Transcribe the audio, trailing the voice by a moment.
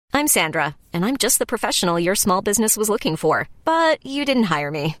I'm Sandra, and I'm just the professional your small business was looking for. But you didn't hire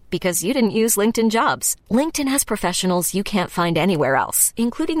me because you didn't use LinkedIn Jobs. LinkedIn has professionals you can't find anywhere else,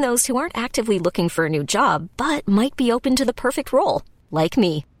 including those who aren't actively looking for a new job, but might be open to the perfect role, like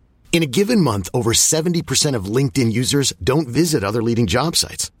me. In a given month, over 70% of LinkedIn users don't visit other leading job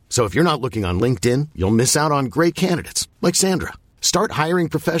sites. So if you're not looking on LinkedIn, you'll miss out on great candidates like Sandra. Start hiring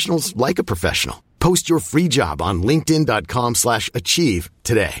professionals like a professional. Post your free job on linkedin.com/achieve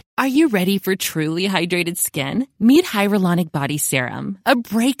today. Are you ready for truly hydrated skin? Meet Hyaluronic Body Serum, a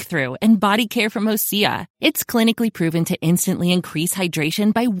breakthrough in body care from Osea. It's clinically proven to instantly increase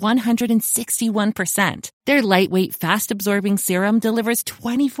hydration by 161%. Their lightweight, fast-absorbing serum delivers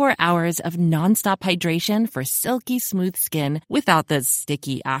 24 hours of nonstop hydration for silky smooth skin without the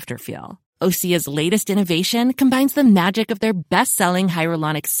sticky afterfeel. Osea's latest innovation combines the magic of their best-selling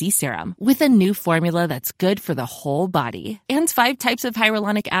Hyaluronic Sea Serum with a new formula that's good for the whole body and 5 types of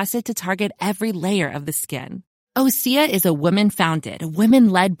hyaluronic acid to target every layer of the skin. Osea is a women-founded,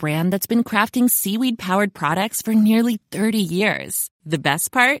 women-led brand that's been crafting seaweed-powered products for nearly 30 years. The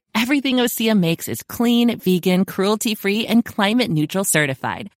best part? Everything Osea makes is clean, vegan, cruelty-free, and climate-neutral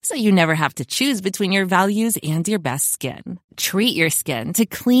certified, so you never have to choose between your values and your best skin. Treat your skin to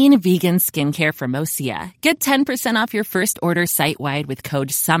clean, vegan skincare from Osea. Get 10% off your first order site-wide with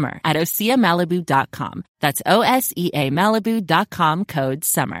code SUMMER at OseaMalibu.com. That's OSEA Malibu.com, code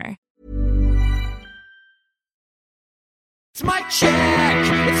SUMMER. It's Mike Check,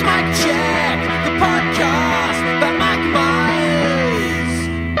 the podcast by Mike Myers.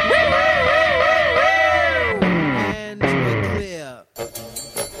 And we're clear.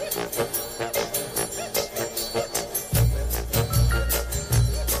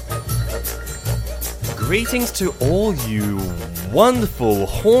 Greetings to all you wonderful,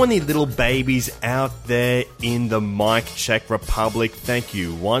 horny little babies out there in the Mike Check Republic. Thank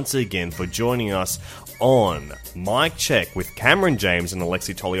you once again for joining us on Mike Check with Cameron James and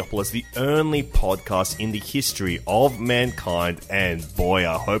Alexi Toliopoulos, the only podcast in the history of mankind, and boy,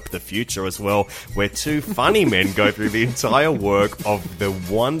 I hope the future as well, where two funny men go through the entire work of the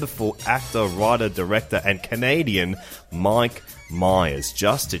wonderful actor, writer, director, and Canadian Mike Myers,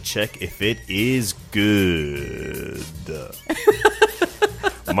 just to check if it is good.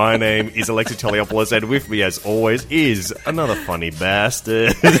 My name is Alexi Toliopoulos, and with me, as always, is another funny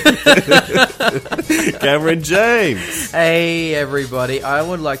bastard, Cameron James. Hey, everybody. I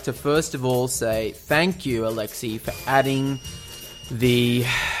would like to first of all say thank you, Alexi, for adding the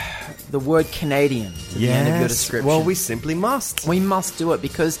word Canadian to the end of your description. Well, we simply must. We must do it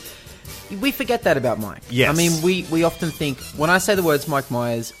because we forget that about Mike. Yes. I mean, we often think, when I say the words Mike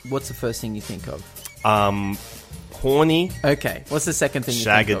Myers, what's the first thing you think of? Horny. Okay. What's the second thing you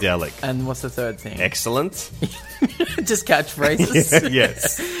think of? Shagadelic. And what's the third thing? Excellent. Just catchphrases?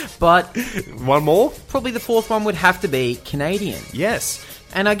 Yes. But one more? probably the fourth one would have to be Canadian. Yes.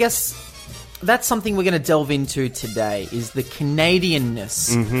 And I guess that's something we're going to delve into today, is the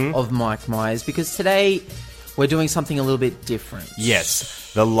Canadianness of Mike Myers, because today we're doing something a little bit different.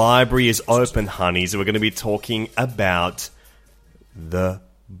 Yes. The library is open, honey, so we're going to be talking about the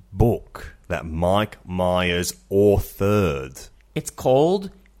book that Mike Myers authored. It's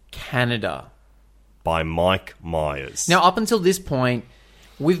called Canada. By Mike Myers. Now, up until this point,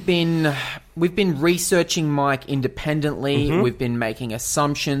 we've been researching Mike independently. We've been making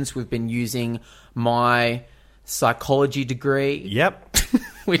assumptions. We've been using my psychology degree. Yep.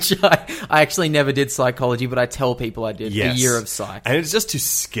 Which I actually never did psychology, but I tell people I did a year of psych. And it's just to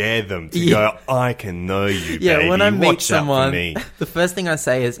scare them, to go, I can know you, baby. When I meet Watch someone, out for me. the first thing I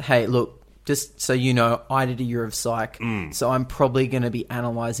say is, hey, look, just so you know, I did a year of psych, so I'm probably going to be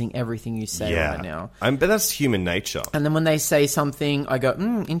analysing everything you say right now. But that's human nature. And then when they say something, I go,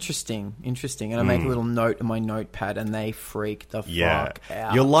 interesting. And I make a little note in my notepad, and they freak the fuck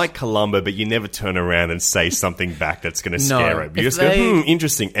out. You're like Columbo, but you never turn around and say something back that's going to scare him. You just go,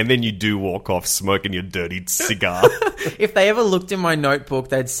 interesting. And then you do walk off smoking your dirty cigar. If they ever looked in my notebook,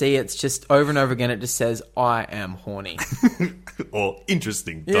 they'd see it's just over and over again, it just says, I am horny. Or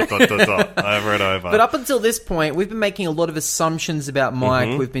interesting, ... over and over. But up until this point, we've been making a lot of assumptions about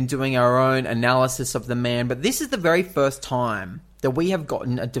Mike. We've been doing our own analysis of the man. But this is the very first time that we have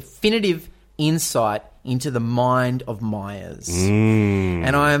gotten a definitive insight into the mind of Myers.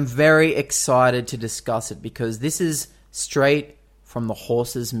 And I am very excited to discuss it because this is straight from the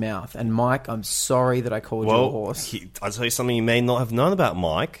horse's mouth. And Mike, I'm sorry that I called you a horse. I'll tell you something you may not have known about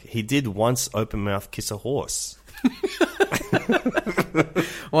Mike. He did once open mouth kiss a horse.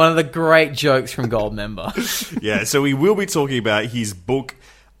 One of the great jokes from Goldmember. Yeah, so we will be talking about his book,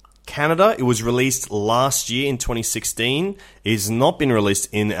 Canada. It was released last year in 2016. It has not been released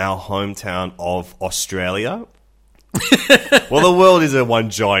in our hometown of Australia. Well, the world is a one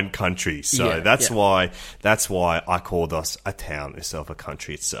giant country, so that's why I called us a town instead of a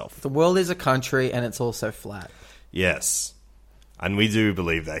country itself. The world is a country, and it's also flat. Yes. And we do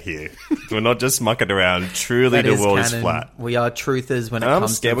believe that here. We're not just mucking around. Truly, the world is flat. We are truthers when it I'm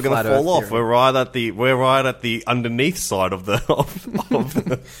comes scared to we're going flat to fall Earth off. theory. We're right at the underneath side of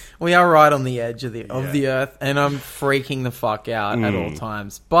the. We are right on the edge of the Earth, and I'm freaking the fuck out at all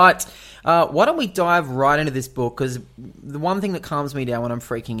times. But why don't we dive right into this book? Because the one thing that calms me down when I'm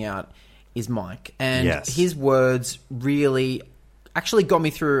freaking out is Mike, and his words really actually got me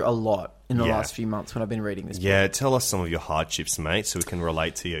through a lot in the last few months when I've been reading this book. Yeah, tell us some of your hardships, mate, so we can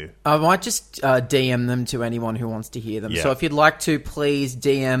relate to you. I might just DM them to anyone who wants to hear them. Yeah. So if you'd like to, please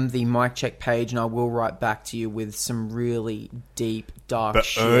DM the Mic Check page, and I will write back to you with some really deep, dark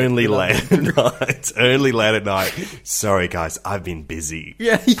shit. But only late at night. Only late at night. Sorry, guys, I've been busy.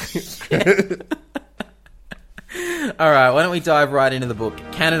 Yeah. All right, why don't we dive right into the book,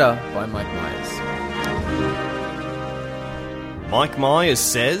 Canada by Mike Myers. Mike Myers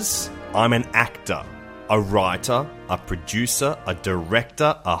says, I'm an actor, a writer, a producer, a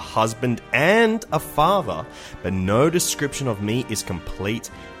director, a husband, and a father, but no description of me is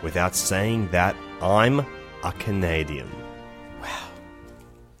complete without saying that I'm a Canadian.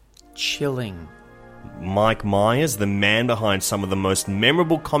 Chilling. Mike Myers, the man behind some of the most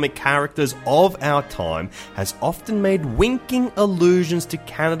memorable comic characters of our time, has often made winking allusions to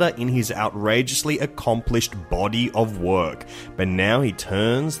Canada in his outrageously accomplished body of work. But now he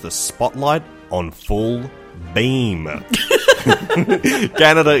turns the spotlight on full beam.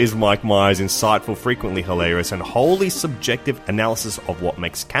 Canada is Mike Myers' insightful, frequently hilarious, and wholly subjective analysis of what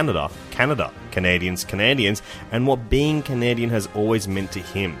makes Canada, Canada, Canadians, Canadians, and what being Canadian has always meant to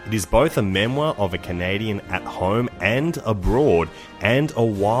him. It is both a memoir of a Canadian at home and abroad, and a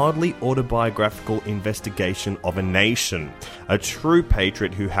wildly autobiographical investigation of a nation. A true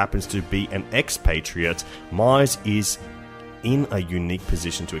patriot who happens to be an expatriate, Myers is in a unique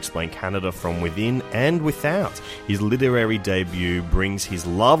position to explain Canada from within and without. His literary debut brings his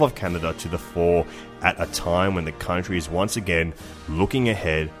love of Canada to the fore at a time when the country is once again looking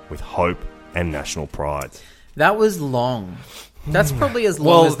ahead with hope and national pride. That was long. That's probably as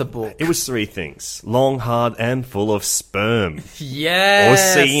long as the book. It was 3 things. Long, hard, and full of sperm.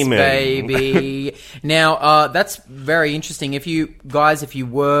 Yes, or semen. baby. Now, that's very interesting. If you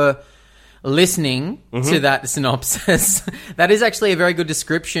were listening to that synopsis, that is actually a very good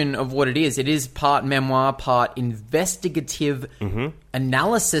description of what it is. It is part memoir, part investigative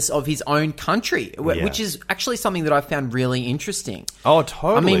analysis of his own country, which is actually something that I found really interesting. Oh,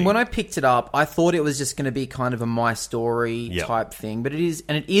 totally. I mean, when I picked it up, I thought it was just going to be kind of a my story type thing, but it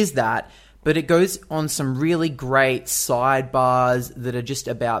is that. But it goes on some really great sidebars that are just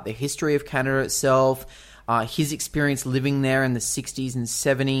about the history of Canada itself, his experience living there in the 60s and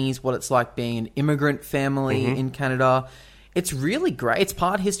 70s, what it's like being an immigrant family in Canada. It's really great. It's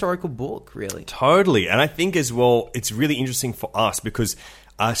part historical book, really. Totally. And I think as well, it's really interesting for us because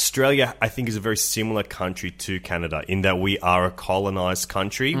Australia, I think, is a very similar country to Canada in that we are a colonized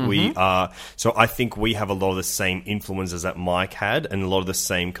country. So I think we have a lot of the same influences that Mike had and a lot of the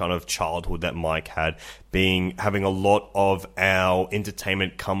same kind of childhood that Mike had, having a lot of our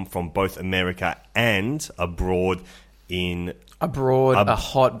entertainment come from both America and abroad in... A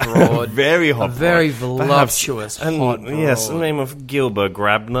hot broad. Very hot broad. Very Perhaps, voluptuous hot broad. Yes, the name of Gilbert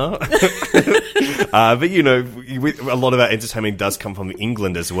Grabner. But, you know, a lot of our entertainment does come from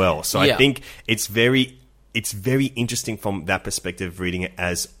England as well. So I think it's very interesting from that perspective, reading it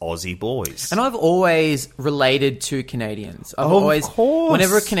as Aussie boys. And I've always related to Canadians. Of course.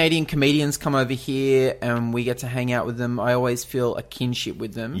 Whenever Canadian comedians come over here and we get to hang out with them, I always feel a kinship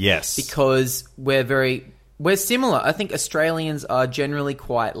with them. Yes. Because we're similar. I think Australians are generally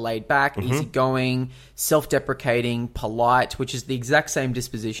quite laid back, easygoing, self-deprecating, polite, which is the exact same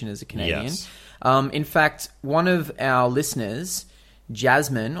disposition as a Canadian. Yes. In fact, one of our listeners,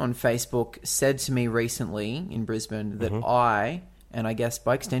 Jasmine on Facebook, said to me recently in Brisbane that I, and I guess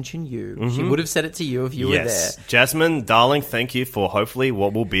by extension you, she would have said it to you if you were there. Jasmine, darling, thank you for hopefully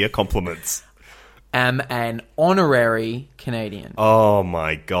what will be a compliment. Am an honorary Canadian. Oh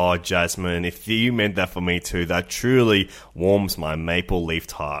my God, Jasmine, if you meant that for me too, that truly warms my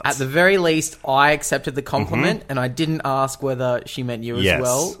maple-leafed heart. At the very least, I accepted the compliment and I didn't ask whether she meant you as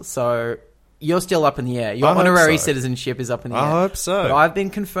well. So you're still up in the air. Your honorary citizenship is up in the air. I hope so. But I've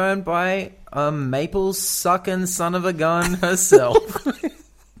been confirmed by a maple-sucking son of a gun herself.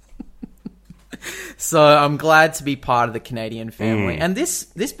 So I'm glad to be part of the Canadian family. And this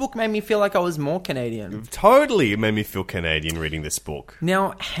book made me feel like I was more Canadian. Totally, it made me feel Canadian reading this book.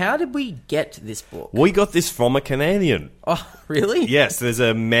 Now, how did we get this book? We got this from a Canadian. Oh, really? Yes, there's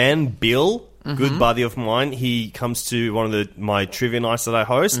a man, Bill, good buddy of mine. He comes to one of my trivia nights that I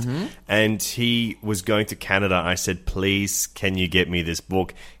host, and he was going to Canada. I said, please, can you get me this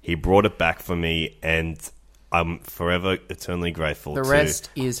book? He brought it back for me, and I'm forever, eternally grateful. The rest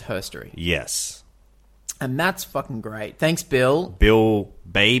is history. Yes. And that's fucking great. Thanks, Bill. Bill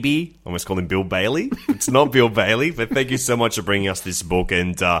Baby. I almost called him Bill Bailey. It's not Bill Bailey, but thank you so much for bringing us this book,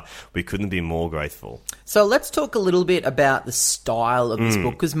 and we couldn't be more grateful. So let's talk a little bit about the style of this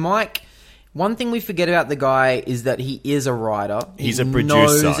book, because Mike... One thing we forget about the guy is that he is a writer. He's a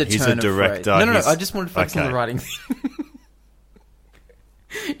producer. He's a director. No. I just want to focus on the writing thing.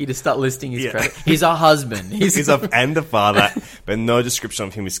 You just start listing his credit. He's a husband. And a father, but no description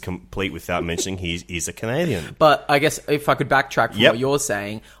of him is complete without mentioning he's a Canadian. But I guess if I could backtrack from what you're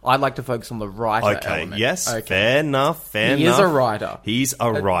saying, I'd like to focus on the writer element. Yes, fair enough. He is a writer. He's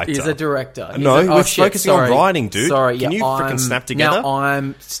a writer. He's a director. We're focusing on writing, dude. Sorry, Can you freaking snap together? Now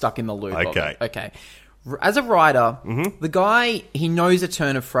I'm stuck in the loop. Okay. Okay. As a writer, the guy, he knows a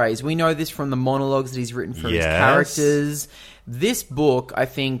turn of phrase. We know this from the monologues that he's written for his characters. This book, I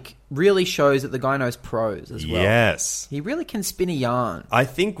think, really shows that the guy knows prose as well. Yes. He really can spin a yarn. I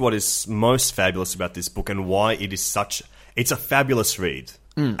think what is most fabulous about this book and why it is it's a fabulous read.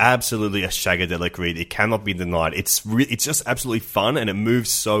 Absolutely a shagadelic read. It cannot be denied. It's just absolutely fun, and it moves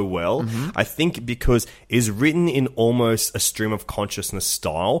so well. I think because it's written in almost a stream of consciousness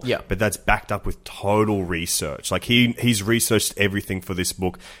style, but that's backed up with total research. Like he's researched everything for this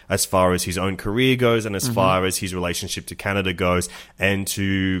book as far as his own career goes, and as far as his relationship to Canada goes, and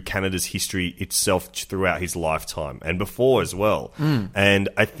to Canada's history itself throughout his lifetime and before as well. And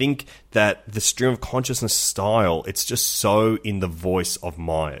I think that the stream of consciousness style, it's just so in the voice of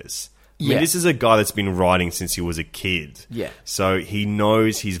Myers. I mean, this is a guy that's been writing since he was a kid. Yeah. So he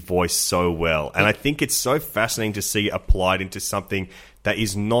knows his voice so well. And I think it's so fascinating to see applied into something that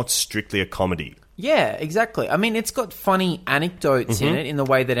is not strictly a comedy. Yeah, exactly. I mean, it's got funny anecdotes in it in the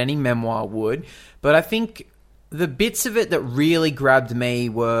way that any memoir would. But I think the bits of it that really grabbed me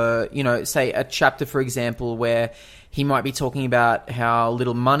were, say a chapter, for example, where he might be talking about how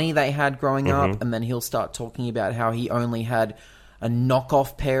little money they had growing up, and then he'll start talking about how he only had a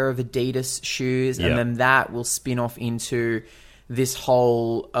knockoff pair of Adidas shoes, and then that will spin off into this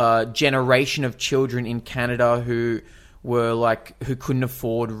whole generation of children in Canada who couldn't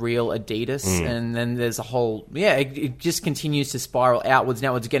afford real Adidas, and then there's a whole it just continues to spiral outwards and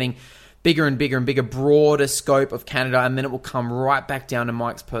outwards, getting bigger and bigger and bigger, broader scope of Canada, and then it will come right back down to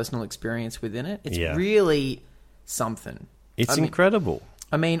Mike's personal experience within it. It's really something. It's incredible.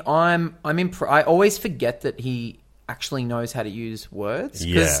 I mean, I always forget that he actually knows how to use words,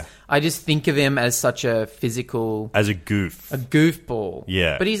 because I just think of him as such a physical, as a goofball.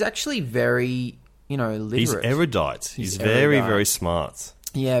 Yeah, but he's actually very, literate. He's erudite. He's very, erudite. very smart.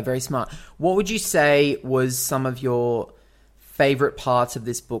 Yeah, very smart. What would you say was some of your favorite parts of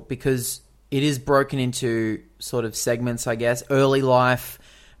this book? Because it is broken into sort of segments, I guess. Early life,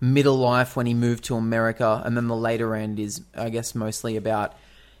 middle life when he moved to America, and then the later end is, I guess, mostly about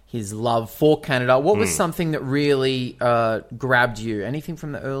his love for Canada. What was something that really grabbed you? Anything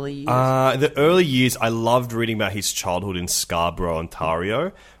from the early years? The early years, I loved reading about his childhood in Scarborough,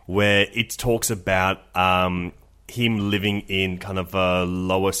 Ontario, where it talks about him living in kind of a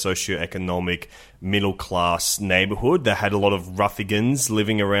lower socioeconomic, middle-class neighborhood that had a lot of ruffians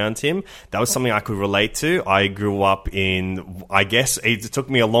living around him. That was something I could relate to. I grew up in, I guess, it took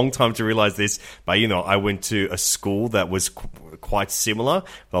me a long time to realize this, but, I went to a school that was quite similar,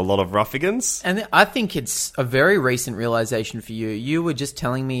 with a lot of ruffians. And I think it's a very recent realization for you. You were just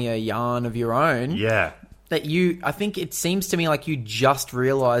telling me a yarn of your own. Yeah. That I think it seems to me like you just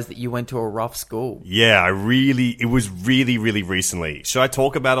realized that you went to a rough school. Yeah, it was really, really recently. Should I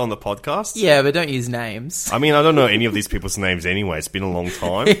talk about it on the podcast? Yeah, but don't use names. I mean, I don't know any of these people's names anyway. It's been a long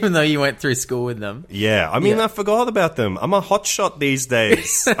time. Even though you went through school with them. Yeah, I mean, I forgot about them. I'm a hotshot these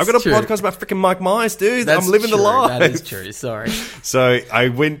days. I've got a podcast about freaking Mike Myers, dude. I'm living the life. That is true, sorry.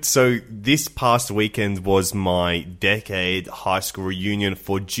 So this past weekend was my decade high school reunion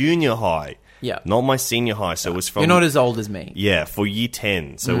for junior high. Yeah. Not my senior high. So it was from... You're not as old as me. Yeah, for year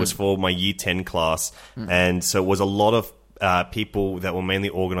 10. So it was for my year 10 class. And so it was a lot of people that were mainly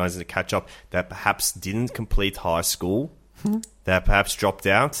organising to catch up that perhaps didn't complete high school, that perhaps dropped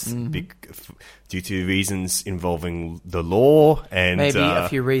out due to reasons involving the law and... Maybe a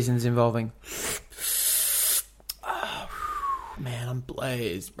few reasons involving... man, I'm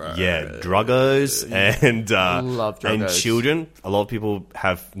blazed, bro. Yeah, druggos and Love druggos. and children. A lot of people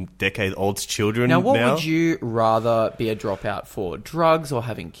have decade-old children Now, what now. would you rather be a dropout for, drugs or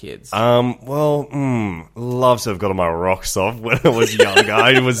having kids? Love to have gotten my rocks off when I was younger.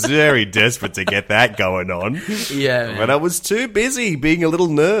 I was very desperate to get that going on. Yeah, man. But I was too busy being a little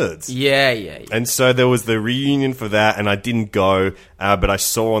nerd. Yeah. And so there was the reunion for that, and I didn't go, but I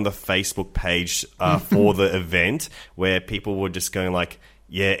saw on the Facebook page for the event where people were just going like,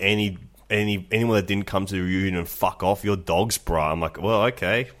 yeah, anyone that didn't come to the reunion, fuck off, your dog's bra. I'm like, well,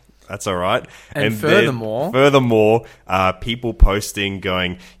 okay. That's all right. And then, furthermore, people posting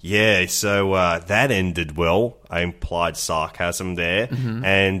going, yeah, so that ended well. I implied sarcasm there. Mm-hmm.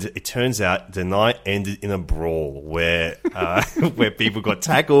 And it turns out the night ended in a brawl where where people got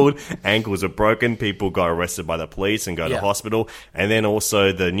tackled, ankles were broken, people got arrested by the police and go to hospital. And then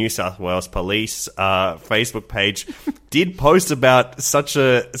also the New South Wales Police Facebook page did post about such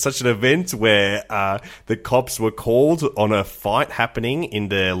an event where the cops were called on a fight happening in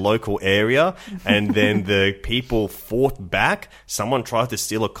the local area, and then the people fought back. Someone tried to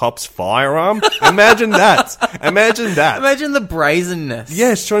steal a cop's firearm. Imagine that. Imagine that. Imagine the brazenness.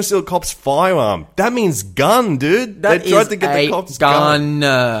 Yes, trying to steal a cop's firearm. That means gun, dude. That they tried is to get a the cop's gun.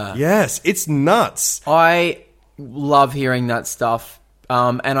 gun. Yes, it's nuts. I love hearing that stuff,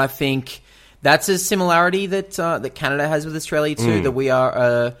 and I think that's a similarity that that Canada has with Australia too. That we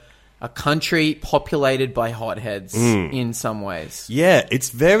are a country populated by hotheads in some ways. Yeah,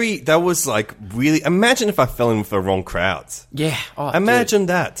 that was like really, imagine if I fell in with the wrong crowds. Yeah. Oh, Imagine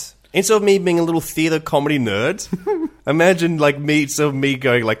that. Instead of me being a little theatre comedy nerd, imagine instead of me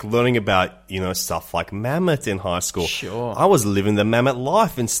going like learning about, stuff like Mammoth in high school. Sure. I was living the Mammoth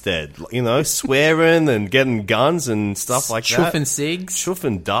life instead. Swearing and getting guns and stuff like that. Chuffing cigs.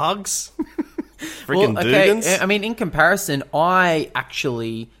 Chuffing dogs. Freaking okay. Dugans. I mean, in comparison, I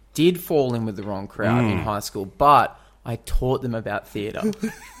actually did fall in with the wrong crowd in high school, but I taught them about theatre.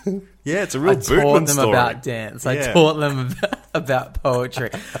 Yeah, it's a real I taught Bootman them story. about dance. I Yeah. taught them about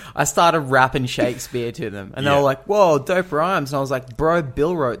poetry. I started rapping Shakespeare to them. And they were like, whoa, dope rhymes. And I was like, bro,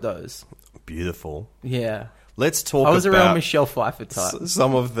 Bill wrote those. Beautiful. Yeah. Let's talk I was about a real Michelle Pfeiffer type.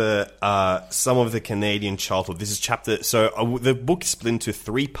 some of the Canadian childhood. This is chapter. So the book is split into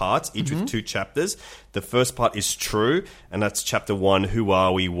 3 parts, each with 2 chapters. The first part is True, and that's chapter 1. Who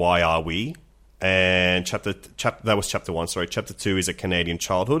are we? Why are we? And that was chapter 1. Sorry, chapter 2 is a Canadian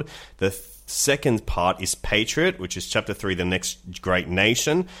childhood. The second part is Patriot, which is chapter 3, the next great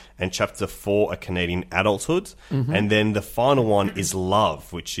nation, and chapter 4, a Canadian adulthood. And then the final one is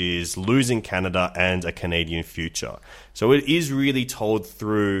Love, which is losing Canada and a Canadian future. So it is really told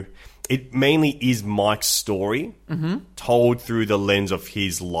through. It mainly is Mike's story, told through the lens of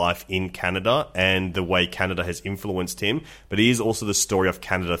his life in Canada and the way Canada has influenced him. But it is also the story of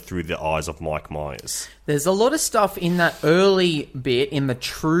Canada through the eyes of Mike Myers. There's a lot of stuff in that early bit, in the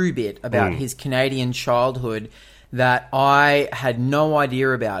True bit, about his Canadian childhood that I had no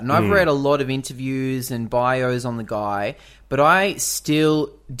idea about. And I've read a lot of interviews and bios on the guy, but I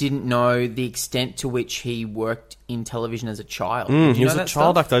still didn't know the extent to which he worked in television as a child. Did He you was know a that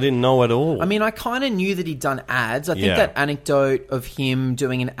child stuff? actor. I didn't know at all. I mean, I kind of knew that he'd done ads. I think Yeah. that anecdote of him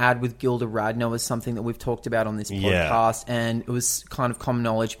doing an ad with Gilda Radner was something that we've talked about on this podcast, and it was kind of common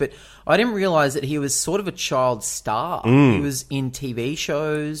knowledge. But I didn't realize that he was sort of a child star. He was in TV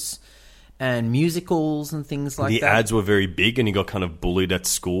shows and musicals and things like the that. ads were very big, and he got kind of bullied at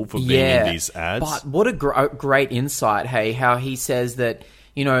school for being in these ads. But what a great insight, hey, how he says that,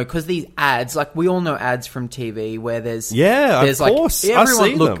 because these ads, like we all know ads from TV where there's... Yeah, there's of course. I've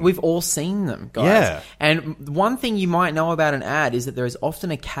seen look, them. we've all seen them, guys. Yeah. And one thing you might know about an ad is that there is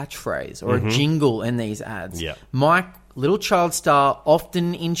often a catchphrase or a jingle in these ads. Yeah. Mike, little child star,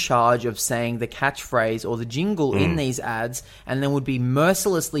 often in charge of saying the catchphrase or the jingle in these ads, and then would be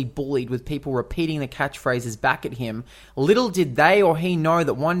mercilessly bullied with people repeating the catchphrases back at him. Little did they or he know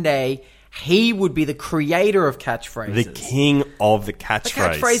that one day he would be the creator of catchphrases. The king of the The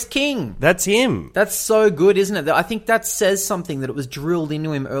catchphrase. catchphrase king. That's him. That's so good, isn't it? I think that says something, that it was drilled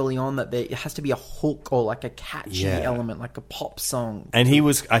into him early on, that there has to be a hook or like a catchy element, like a pop song. And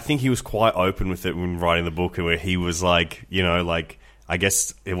I think he was quite open with it when writing the book, where he was like, I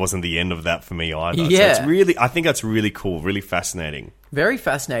guess it wasn't the end of that for me either. Yeah. So I think that's really cool, really fascinating. Very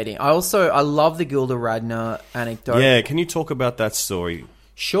fascinating. I love the Gilda Radner anecdote. Yeah, can you talk about that story?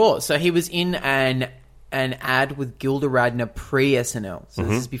 Sure. So he was in an ad with Gilda Radner pre-SNL. So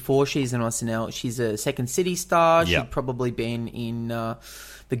this is before she's on SNL. She's a Second City star. Yep. She'd probably been in the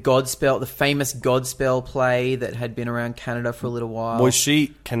Godspell, the famous Godspell play that had been around Canada for a little while. Was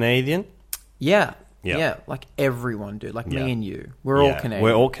she Canadian? Yeah. Yeah, like everyone, dude. Like Yeah. me and you. We're all Canadian.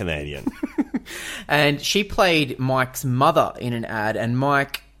 We're all Canadian. And she played Mike's mother in an ad, and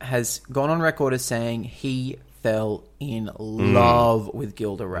Mike has gone on record as saying he fell in love with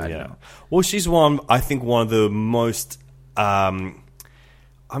Gilda Radner. Yeah. Well, she's I think one of the most... I'm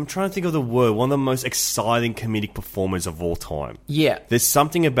trying to think of the word. One of the most exciting comedic performers of all time. Yeah. There's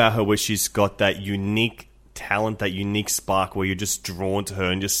something about her where she's got that unique talent, that unique spark where you're just drawn to her,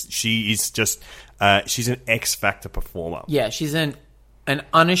 and she's an X Factor performer. Yeah, she's an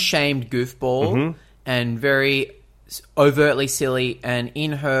unashamed goofball and very overtly silly, and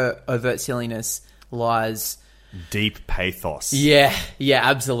in her overt silliness lies... Deep pathos. Yeah,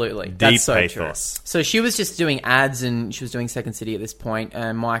 absolutely. That's so pathos. true. So she was just doing ads, and she was doing Second City at this point,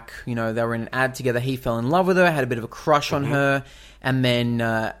 and Mike, they were in an ad together. He fell in love with her, had a bit of a crush on her, and then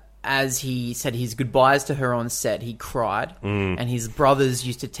as he said his goodbyes to her on set, he cried, and his brothers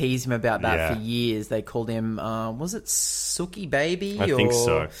used to tease him about that for years. They called him, was it Sucky Baby? I think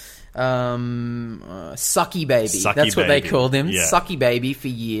so. Sucky Baby. Sucky That's what they Baby. called him. Yeah. Sucky Baby for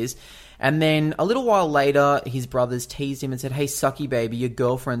years. And then a little while later, his brothers teased him and said, "Hey, Sucky Baby, your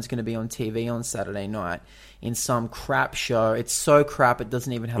girlfriend's going to be on TV on Saturday night in some crap show. It's so crap, it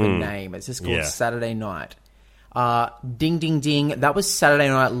doesn't even have a name. It's just called Saturday Night." Ding, ding, ding. That was Saturday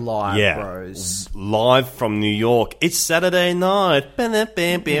Night Live, bros. Live from New York. It's Saturday night.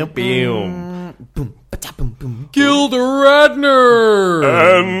 Gilda Radner!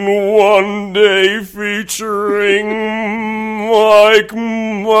 And one day featuring Mike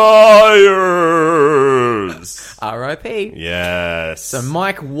Myers. R.I.P. Yes. So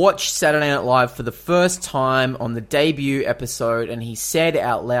Mike watched Saturday Night Live for the first time on the debut episode, and he said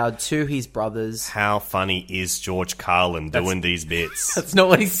out loud to his brothers... How funny is George Carlin doing these bits? That's not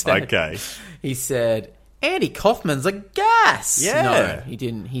what he said. Okay. He said, "Andy Kaufman's a gas." Yeah. No, he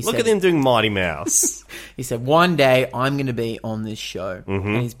didn't. He Look said, at him doing Mighty Mouse. He said, "One day I'm going to be on this show."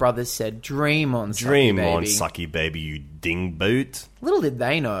 And his brothers said, "Dream on, Dream Sucky Baby." on, Sucky Baby, you dingboot. Little did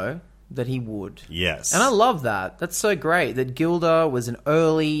they know that he would. Yes. And I love that. That's so great that Gilda was an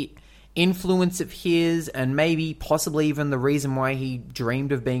early influence of his, and maybe possibly even the reason why he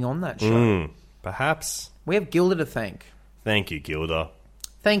dreamed of being on that show. Perhaps. We have Gilda to thank. Thank you, Gilda.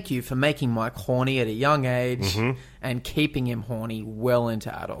 Thank you for making Mike horny at a young age and keeping him horny well into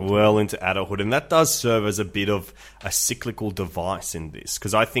adulthood. Well into adulthood. And that does serve as a bit of a cyclical device in this.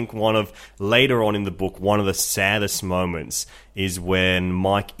 Because I think later on in the book, one of the saddest moments is when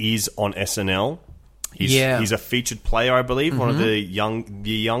Mike is on SNL. He's a featured player, I believe, one of the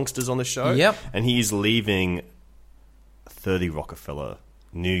youngsters on the show. Yep. And he is leaving 30 Rockefeller,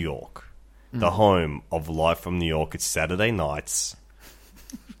 New York, the home of Live from New York. It's Saturday nights.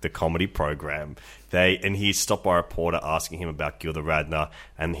 The comedy program. He's stopped by a reporter asking him about Gilda Radner,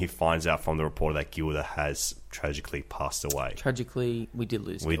 and he finds out from the reporter that Gilda has tragically passed away. Tragically, we did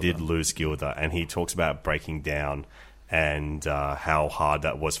lose Gilda. We did lose Gilda, and he talks about breaking down and how hard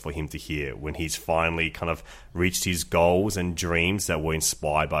that was for him to hear when he's finally kind of reached his goals and dreams that were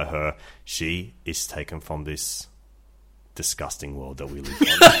inspired by her. She is taken from this disgusting world that we live on.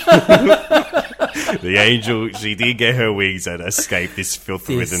 The angel, she did get her wings and escape this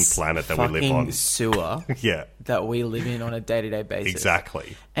filth-ridden planet that we live on. Fucking sewer Yeah, that we live in on a day-to-day basis.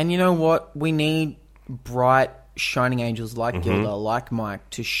 exactly. And you know what? We need bright, shining angels like Gilda, like Mike,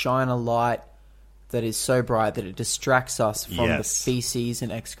 to shine a light that is so bright that it distracts us from the feces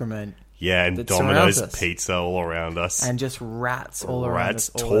and excrement. Yeah, and that Domino's surrounds us. pizza all around us. And just rats all around us.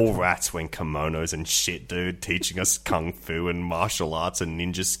 all the Tall time. rats wearing kimonos and shit, dude, teaching us kung fu and martial arts and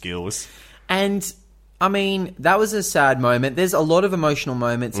ninja skills. And, I mean, that was a sad moment. There's a lot of emotional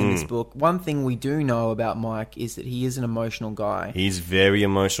moments in this book. One thing we do know about Mike is that he is an emotional guy. He's very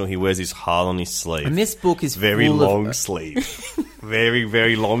emotional. He wears his heart on his sleeve. And this book is very full long of... sleeve. Very,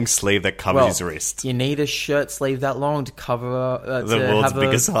 very long sleeve that covers his wrist. You need a shirt sleeve that long to cover... The world's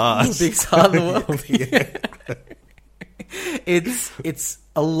biggest heart. The biggest heart in the world. It's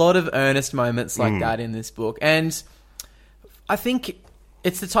a lot of earnest moments like that in this book. And I think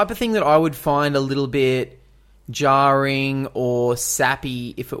it's the type of thing that I would find a little bit jarring or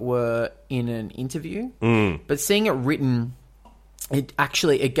sappy if it were in an interview. But seeing it written,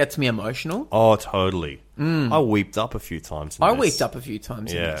 it gets me emotional. Oh, totally. I weeped up a few times in I this. weeped up a few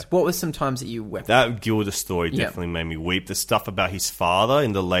times in Yeah. this. What were some times that you wept? That Gilda story Yeah. definitely made me weep. The stuff about his father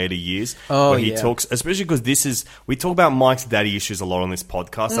in the later years. Oh, where he yeah. talks, especially because we talk about Mike's daddy issues a lot on this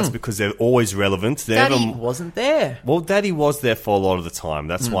podcast. That's because they're always relevant. Daddy wasn't there. Well, Daddy was there for a lot of the time.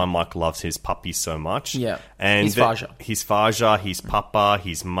 That's why Mike loves his puppy so much. Yeah. And His Faja. His Faja, his papa,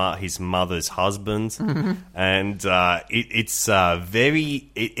 his mother's husband. And it's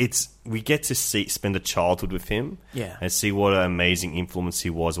we get to spend a childhood with him, and see what an amazing influence he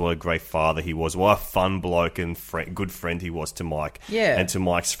was, what a great father he was, what a fun bloke and good friend he was to Mike, and to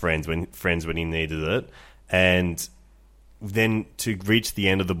Mike's friends when he needed it, and then to reach the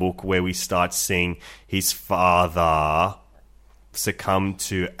end of the book where we start seeing his father succumb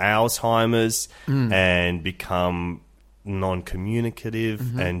to Alzheimer's and become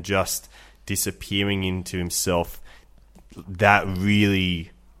non-communicative and just disappearing into himself. That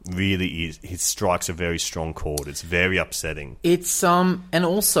really is, it strikes a very strong chord. It's very upsetting. It's and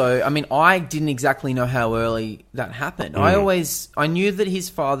also, I mean, I didn't exactly know how early that happened. I knew that his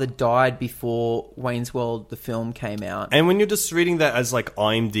father died before Wayne's World the film came out. And when you're just reading that as like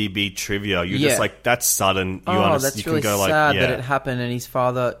IMDb trivia, you're just like, that's sudden. That's you really can go sad like, that it happened, and his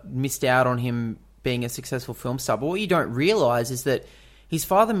father missed out on him being a successful film star. But what you don't realize is that his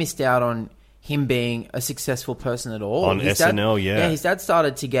father missed out on him being a successful person at all. On SNL, Yeah, his dad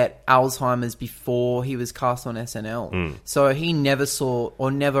started to get Alzheimer's before he was cast on SNL. So he never saw,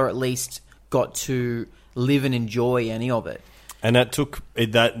 or never at least got to live and enjoy any of it. And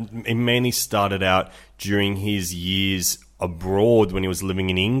it mainly started out during his years abroad when he was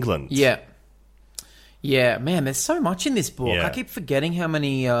living in England. Yeah. Yeah, man, there's so much in this book. Yeah. I keep forgetting how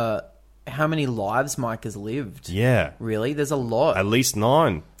many lives Mike has lived. Yeah. Really? There's a lot. At least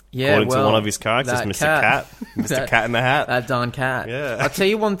 9. Yeah, according to one of his characters, Mr. Cat. Mr. Cat in the Hat. That darn cat. Yeah. I'll tell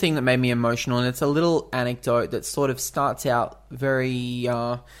you one thing that made me emotional, and it's a little anecdote that sort of starts out very,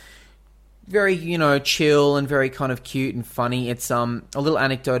 chill and very kind of cute and funny. It's a little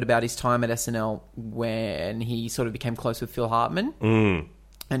anecdote about his time at SNL when he sort of became close with Phil Hartman.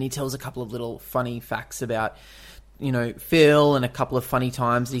 And he tells a couple of little funny facts about, Phil, and a couple of funny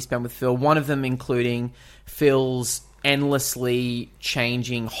times that he spent with Phil. One of them including Phil's endlessly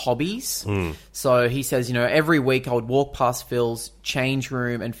changing hobbies. So he says, every week I would walk past Phil's change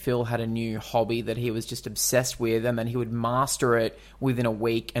room and Phil had a new hobby that he was just obsessed with, and then he would master it within a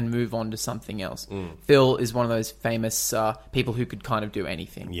week and move on to something else. Phil is one of those famous people who could kind of do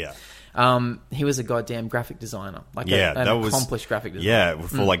anything. Yeah. He was a goddamn graphic designer, an accomplished graphic designer. Yeah,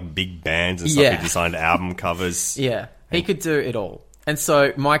 for like big bands and stuff. He designed album covers. Yeah, he could do it all. And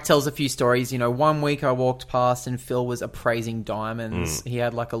so Mike tells a few stories. 1 week I walked past and Phil was appraising diamonds. He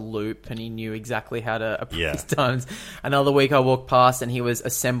had like a loop and he knew exactly how to appraise diamonds. Another week I walked past and he was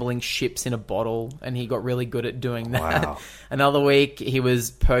assembling ships in a bottle and he got really good at doing that. Wow. Another week he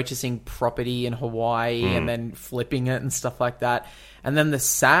was purchasing property in Hawaii and then flipping it and stuff like that. And then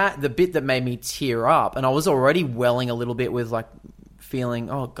the bit that made me tear up, and I was already welling a little bit with like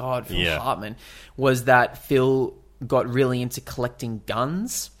feeling, oh God, Phil Hartman, was that Phil got really into collecting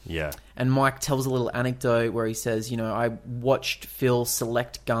guns. Yeah. And Mike tells a little anecdote where he says, I watched Phil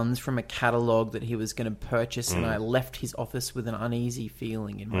select guns from a catalogue that he was going to purchase and I left his office with an uneasy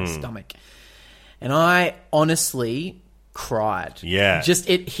feeling in my stomach. And I honestly cried. Yeah. Just,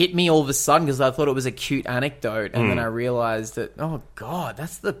 it hit me all of a sudden because I thought it was a cute anecdote. And then I realised that, oh God,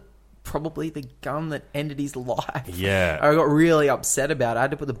 that's probably the gun that ended his life. Yeah. I got really upset about it. I had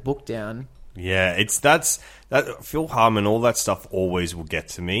to put the book down. Yeah, that Phil Hartman, all that stuff always will get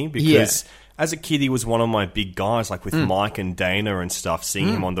to me because as a kid he was one of my big guys, like with Mike and Dana and stuff, seeing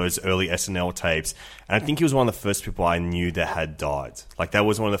him on those early SNL tapes. And I think he was one of the first people I knew that had died. Like that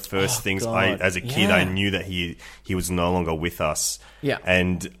was one of the first things as a kid I knew that he was no longer with us. Yeah.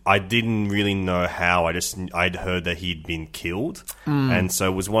 And I didn't really know how. I'd heard that he'd been killed. And so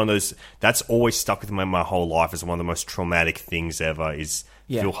it was one of those, that's always stuck with me my whole life as one of the most traumatic things ever is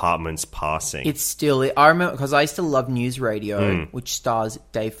Phil Hartman's passing. It's still, I remember, because I used to love News Radio, which stars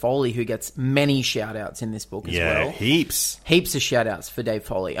Dave Foley, who gets many shout-outs in this book as well. Yeah, heaps. Heaps of shout-outs for Dave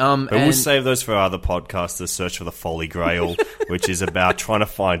Foley. But we'll save those for our other podcasts, The Search for the Foley Grail, which is about trying to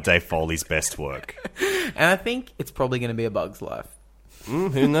find Dave Foley's best work. And I think it's probably going to be A Bug's Life.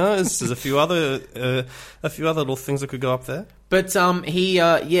 Who knows? There's a few other little things that could go up there. But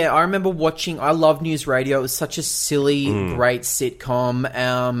I remember watching. I loved News Radio. It was such a silly, great sitcom.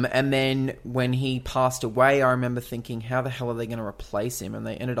 And then when he passed away, I remember thinking, how the hell are they going to replace him? And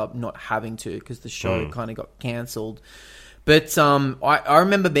they ended up not having to because the show kind of got cancelled. But I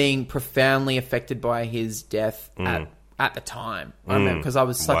remember being profoundly affected by his death at the time. I remember because I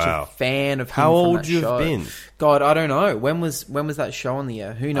was such a fan of him. How from old that you've show. been? God, I don't know. When was that show on the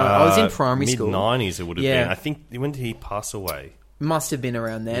air? Who knows? I was in primary school. Mid-90s it would have been. I think, when did he pass away? Must have been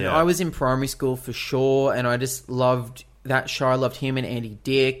around then. Yeah. I was in primary school for sure, and I just loved that show. I loved him and Andy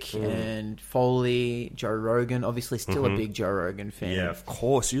Dick and Foley, Joe Rogan. Obviously, still a big Joe Rogan fan. Yeah, of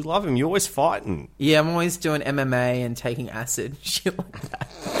course. You love him. You're always fighting. Yeah, I'm always doing MMA and taking acid. Shit like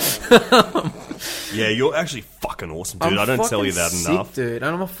that. Yeah, you're actually fucking awesome, dude. I don't tell you that sick, enough. Dude.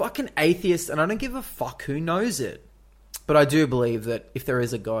 And I'm a fucking atheist and I don't give a fuck who knows it. But I do believe that if there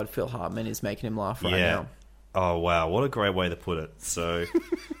is a God, Phil Hartman is making him laugh right now. Oh, wow. What a great way to put it. So,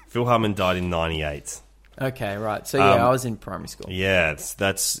 Phil Hartman died in 98. Okay, right. So, yeah, I was in primary school. Yeah,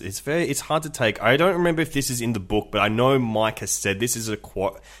 it's hard to take. I don't remember if this is in the book, but I know Mike has said this is a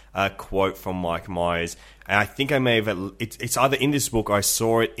quote from Mike Myers. And I think I may have... It's either in this book or I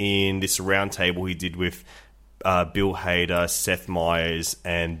saw it in this roundtable he did with Bill Hader, Seth Meyers,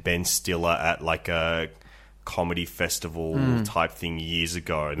 and Ben Stiller at like a comedy festival type thing years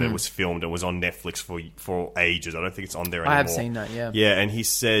ago, and it was filmed and was on Netflix for ages. I don't think it's on there anymore. I have seen that, yeah. Yeah, and he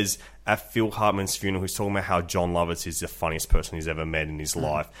says at Phil Hartman's funeral, he's talking about how John Lovitz is the funniest person he's ever met in his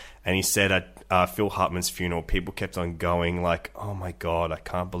life. And he said at Phil Hartman's funeral, people kept on going like, oh my God, I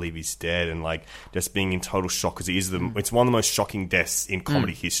can't believe he's dead. And like just being in total shock because it's one of the most shocking deaths in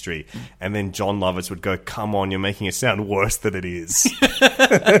comedy history. And then John Lovitz would go, come on, you're making it sound worse than it is.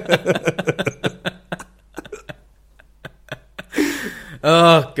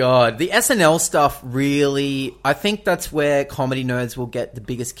 Oh, God. The SNL stuff really... I think that's where comedy nerds will get the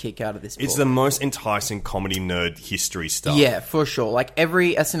biggest kick out of this book. It's the most enticing comedy nerd history stuff. Yeah, for sure. Like,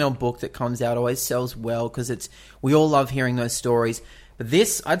 every SNL book that comes out always sells well because we all love hearing those stories. But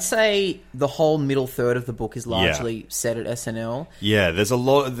this, I'd say the whole middle third of the book is largely set at SNL. Yeah, there's a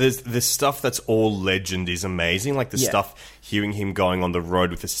lot... There's stuff that's all legend is amazing. Like, the stuff... Hearing him going on the road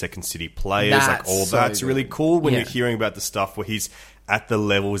with the Second City Players, that's really cool when you're hearing about the stuff where he's at the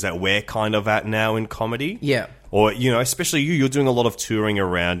levels that we're kind of at now in comedy. Yeah. Or, especially you're doing a lot of touring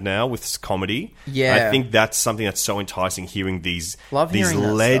around now with comedy. Yeah. I think that's something that's so enticing, hearing these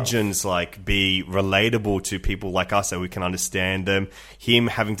legends like be relatable to people like us, that we can understand them. Him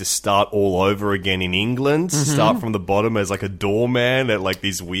having to start all over again in England, start from the bottom as like a doorman at like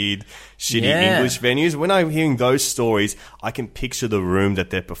these weird, shitty English venues. When I'm hearing those stories, I can picture the room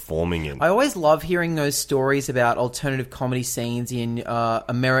that they're performing in. I always love hearing those stories about alternative comedy scenes in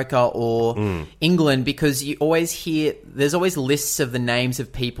America or England, because you always there's always lists of the names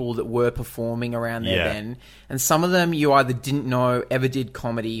of people that were performing around there then, and some of them you either didn't know ever did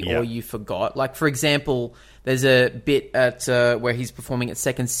comedy or you forgot. Like, for example, there's a bit at where he's performing at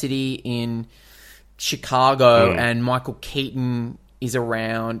Second City in Chicago, and Michael Keaton is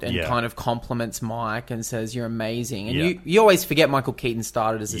around and kind of compliments Mike and says, you're amazing. And you always forget Michael Keaton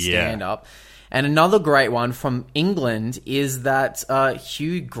started as a stand-up. And another great one from England is that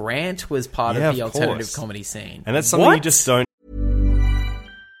Hugh Grant was part of the alternative comedy scene. And that's something you just don't...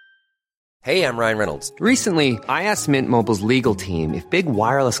 Hey, I'm Ryan Reynolds. Recently, I asked Mint Mobile's legal team if big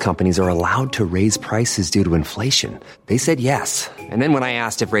wireless companies are allowed to raise prices due to inflation. They said yes. And then when I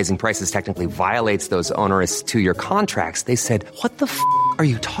asked if raising prices technically violates those onerous 2-year contracts, they said, what the f*** are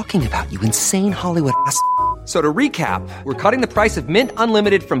you talking about, you insane Hollywood ass f- So to recap, we're cutting the price of Mint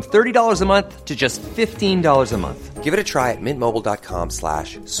Unlimited from $30 a month to just $15 a month. Give it a try at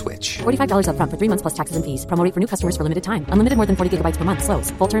mintmobile.com/switch. $45 up front for 3 months plus taxes and fees. Promo rate for new customers for limited time. Unlimited more than 40 gigabytes per month. Slows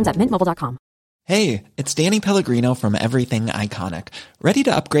full terms at mintmobile.com. Hey, it's Danny Pellegrino from Everything Iconic. Ready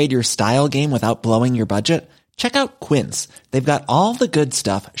to upgrade your style game without blowing your budget? Check out Quince. They've got all the good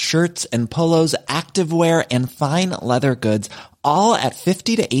stuff, shirts and polos, activewear, and fine leather goods, all at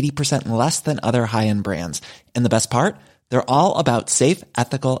 50 to 80% less than other high-end brands. And the best part? They're all about safe,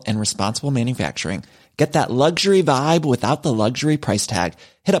 ethical, and responsible manufacturing. Get that luxury vibe without the luxury price tag.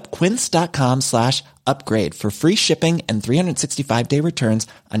 Hit up quince.com/upgrade for free shipping and 365-day returns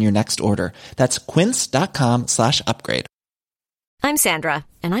on your next order. That's quince.com/upgrade. I'm Sandra,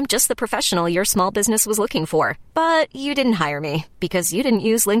 and I'm just the professional your small business was looking for. But you didn't hire me because you didn't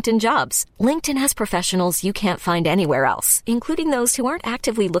use LinkedIn Jobs. LinkedIn has professionals you can't find anywhere else, including those who aren't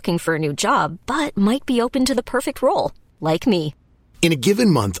actively looking for a new job, but might be open to the perfect role, like me. In a given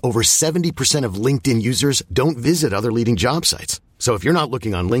month, over 70% of LinkedIn users don't visit other leading job sites. So if you're not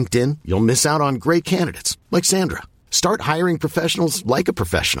looking on LinkedIn, you'll miss out on great candidates like Sandra. Start hiring professionals like a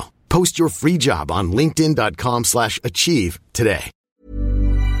professional. Post your free job on linkedin.com/achieve today.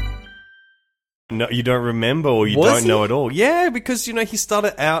 No, you don't remember, or you don't know at all. Yeah, because, he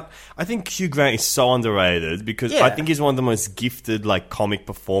started out... I think Hugh Grant is so underrated because I think he's one of the most gifted, comic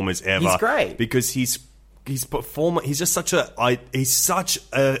performers ever. He's great. Because he's he's just such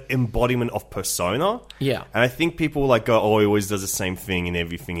a embodiment of persona. Yeah. And I think people like go, oh, he always does the same thing in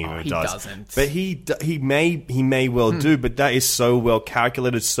everything he does. Doesn't. But he may well do, but that is so well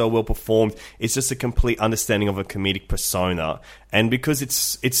calculated, so well performed. It's just a complete understanding of a comedic persona. And because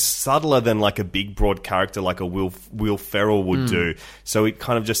it's subtler than like a big broad character like a Will Ferrell would do, so it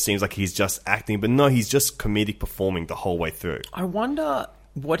kind of just seems like he's just acting. But no, he's just comedic performing the whole way through. I wonder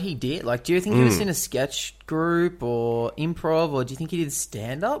what he did. Like, do you think he was in a sketch group or improv, or do you think he did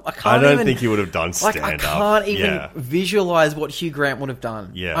stand-up? I don't think he would have done stand-up. I can't even visualize what Hugh Grant would have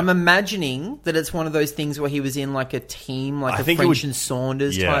done. Yeah. I'm imagining that it's one of those things where he was in like a team, like a French and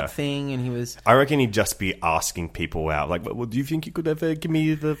Saunders type thing, and he was... I reckon he'd just be asking people out, like, well, do you think you could ever give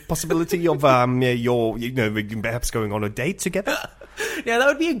me the possibility of your, perhaps going on a date together? Yeah, that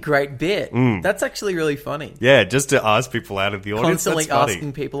would be a great bit. That's actually really funny. Yeah, just to ask people out of the audience. Constantly that's funny.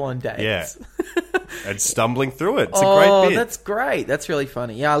 asking people on dates. Yeah. And stumbling through it. It's a great bit. That's great. That's really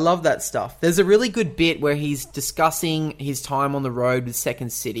funny. Yeah, I love that stuff. There's a really good bit where he's discussing his time on the road with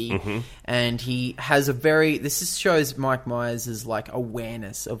Second City, and he has this shows Mike Myers' like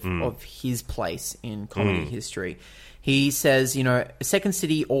awareness of his place in comedy history. He says, Second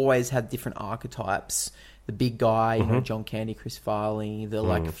City always had different archetypes. The big guy, John Candy, Chris Farley, the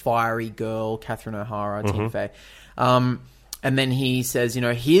like fiery girl, Catherine O'Hara, Tina Fey. And then he says,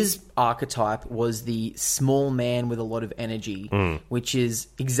 his archetype was the small man with a lot of energy, which is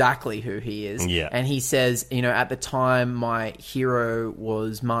exactly who he is. Yeah. And he says, at the time, my hero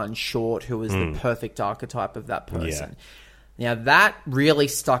was Martin Short, who was the perfect archetype of that person. Yeah. Now, that really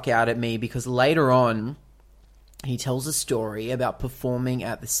stuck out at me because later on, he tells a story about performing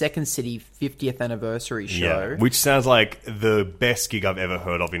at the Second City 50th anniversary show. Yeah, which sounds like the best gig I've ever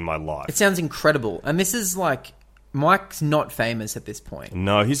heard of in my life. It sounds incredible. And this is like... Mike's not famous at this point.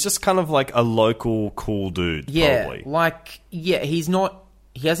 No, he's just kind of like a local cool dude, probably. He's not...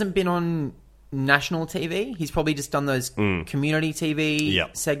 He hasn't been on national TV. He's probably just done those community TV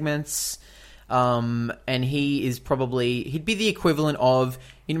segments. And he is probably... He'd be the equivalent of...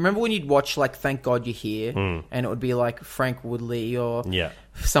 You remember when you'd watch, like, Thank God You're Here? And it would be, like, Frank Woodley or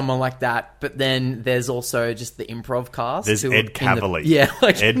someone like that. But then there's also just the improv cast. There's Ed Cavalier.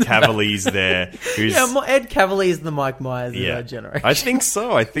 Ed Cavalier's there. Who's, Ed Cavalier's the Mike Myers of our generation. I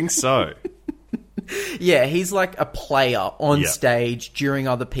think so. Yeah, he's like a player on stage during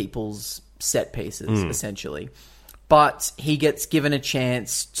other people's set pieces, essentially. But he gets given a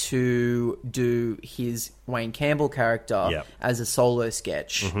chance to do his Wayne Campbell character as a solo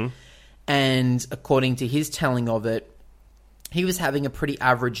sketch. And according to his telling of it, he was having a pretty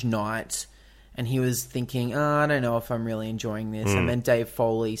average night. And he was thinking, I don't know if I'm really enjoying this. And then Dave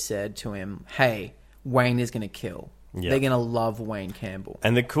Foley said to him, hey, Wayne is going to kill. They're going to love Wayne Campbell.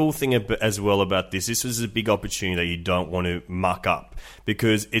 And the cool thing as well about this was a big opportunity that you don't want to muck up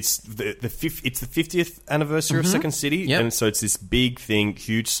because it's the 50th anniversary of Second City, and so it's this big thing,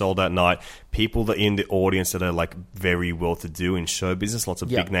 huge sold out night. People that in the audience that are like very well to do in show business, lots of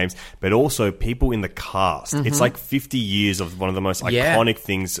big names, but also people in the cast. It's like 50 years of one of the most iconic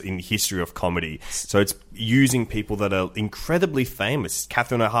things in the history of comedy. So it's using people that are incredibly famous.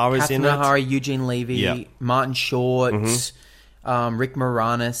 Catherine O'Hara's in it. Catherine O'Hara, Eugene Levy, Martin Short, Rick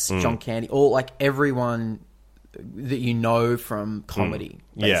Moranis, John Candy, all like everyone that you know from comedy.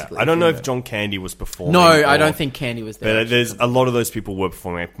 Yeah, I don't know if John Candy was performing. No, I don't think Candy was there. But there's a lot of those people were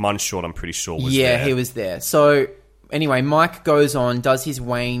performing. Martin Short, I'm pretty sure, was there. Yeah, he was there. So anyway, Mike goes on, does his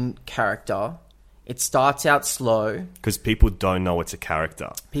Wayne character. It starts out slow. Because people don't know it's a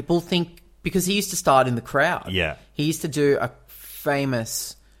character. People think... Because he used to start in the crowd. Yeah. He used to do a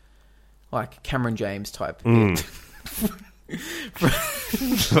famous, like, Cameron James type bit.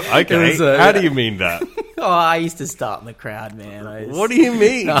 Okay, how do you mean that? Oh, I used to start in the crowd, man. What do you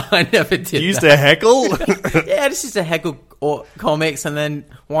mean? No, I never did. You used to heckle? Yeah, I just used to heckle comics, and then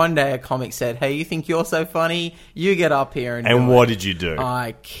one day a comic said, "Hey, you think you're so funny? You get up here and." And what did you do?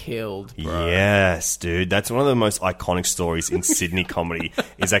 I killed, bro. Yes, dude. That's one of the most iconic stories in Sydney comedy.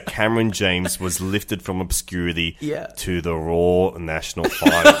 Is that Cameron James was lifted from obscurity to the Raw National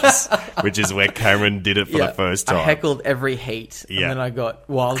Finals, which is where Cameron did it for the first time. I heckled every heat, and then I got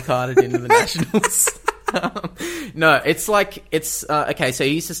wildcarded into the Nationals. No, it's like okay. So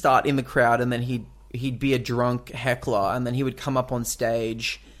he used to start in the crowd, and then he'd be a drunk heckler, and then he would come up on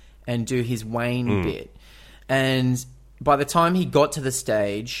stage and do his Wayne bit. And by the time he got to the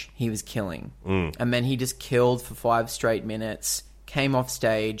stage, he was killing. And then he just killed for 5 straight minutes. Came off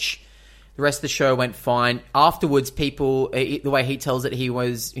stage. The rest of the show went fine. Afterwards, people, the way he tells it, he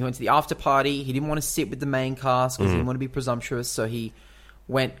went to the after party. He didn't want to sit with the main cast because he didn't want to be presumptuous, so he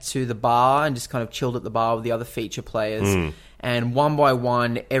went to the bar and just kind of chilled at the bar with the other feature players. And one by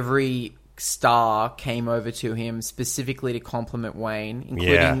one, every star came over to him specifically to compliment Wayne,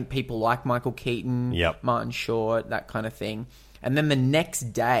 including people like Michael Keaton, Martin Short, that kind of thing. And then the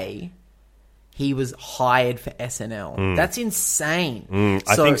next day, he was hired for SNL. That's insane.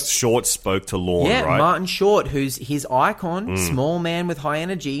 I think Short spoke to Lorne, right? Martin Short, who's his icon, small man with high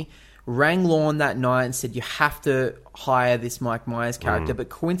energy, rang Lorne that night and said, you have to hire this Mike Myers character. But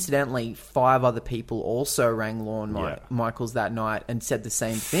coincidentally, 5 other people also rang Lorne Michaels that night and said the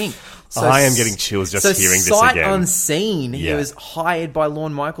same thing. So I am getting chills just hearing this sight again. unseen, he was hired by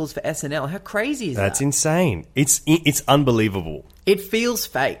Lorne Michaels for SNL. How crazy is that? That's insane. It's unbelievable. It feels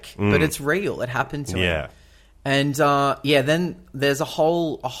fake, but it's real. It happened to him. And then there's a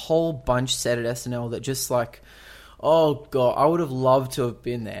whole bunch said at SNL that just like, oh god, I would have loved to have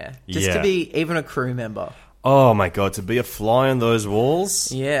been there just to be even a crew member. Oh my god, to be a fly on those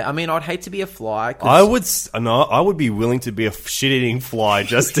walls? Yeah, I mean, I'd hate to be a fly. I would be willing to be a shit-eating fly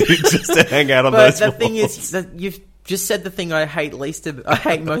just to hang out on those walls. But the thing is that you've just said the thing I hate most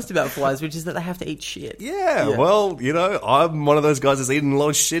about flies, which is that they have to eat shit. Yeah, well, you know, I'm one of those guys that's eaten a lot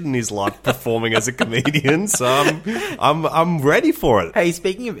of shit in his life performing as a comedian, so I'm ready for it. Hey,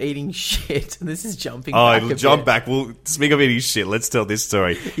 speaking of eating shit, this is jumping back a bit. Back. Well, speaking of eating shit, let's tell this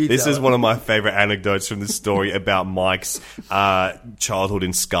story. This is one of my favourite anecdotes from the story about Mike's childhood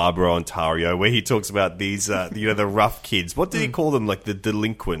in Scarborough, Ontario, where he talks about these, the rough kids. What did he call them? Like the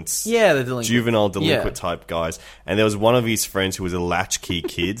delinquents. Yeah, the delinquents. Juvenile delinquent type guys. And there was one of his friends who was a latchkey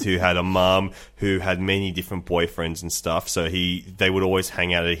kid who had a mum who had many different boyfriends and stuff. So they would always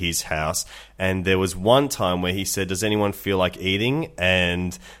hang out at his house. And there was one time where he said, "Does anyone feel like eating?"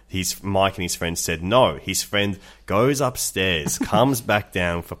 And Mike and his friend said no. His friend goes upstairs, comes back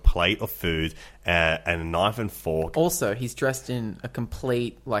down with a plate of food and a knife and fork. Also, he's dressed in a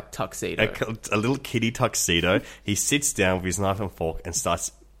complete tuxedo, a little kiddie tuxedo. He sits down with his knife and fork and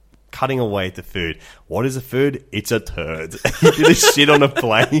starts cutting away at the food. What is the food? It's a turd. He did a shit on a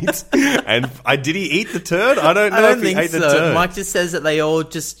plate. And did he eat the turd? I don't know if he ate the turd. Mike just says that they all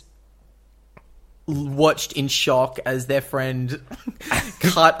just watched in shock as their friend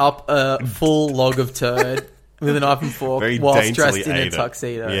cut up a full log of turd with a knife and fork whilst dressed in a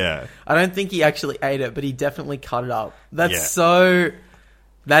tuxedo. Yeah. I don't think he actually ate it, but he definitely cut it up.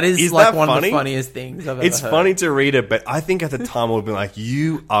 That is one of the funniest things I've ever heard. It's funny to read it, but I think at the time I would be like,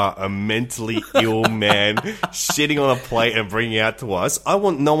 you are a mentally ill man shitting on a plate and bringing it out to us. I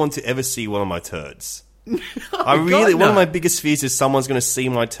want no one to ever see one of my turds. One of my biggest fears is someone's going to see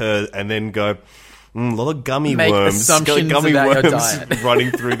my turd and then go, a lot of gummy worms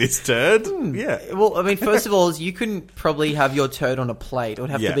running through this turd. Yeah. Well, I mean, first of all, you couldn't probably have your turd on a plate. It would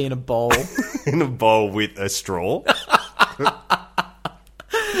have to be in a bowl. In a bowl with a straw.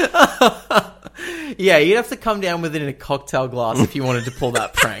 Yeah, you'd have to come down with it in a cocktail glass if you wanted to pull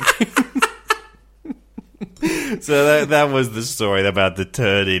that prank. So that was the story about the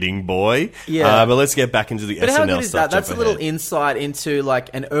turd-eating boy. Yeah. But let's get back into the SNL stuff. How good is that? That's a little insight into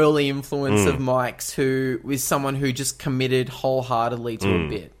an early influence of Mike's, who is someone who just committed wholeheartedly to a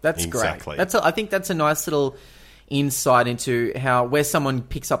bit. That's exactly great. I think that's a nice little insight into where someone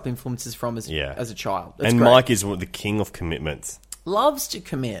picks up influences from as a child. That's great. Mike is the king of commitment. Loves to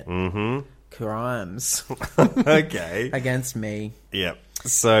commit crimes. Okay. Against me. Yeah.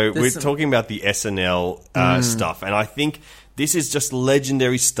 So we're talking about the SNL stuff, and I think this is just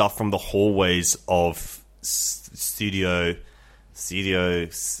legendary stuff from the hallways of Studio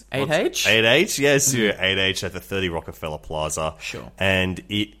 8H? 8H, yes, Studio 8H at the 30 Rockefeller Plaza. Sure. And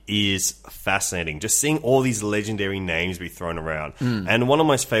it is fascinating, just seeing all these legendary names be thrown around. And one of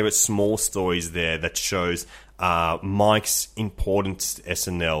my favorite small stories there that shows Mike's importance to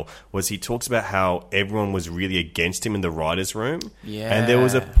SNL was he talks about how everyone was really against him in the writer's room. Yeah. And there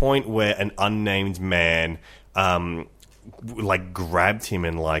was a point where an unnamed man grabbed him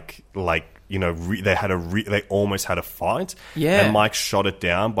and they almost had a fight. Yeah. And Mike shot it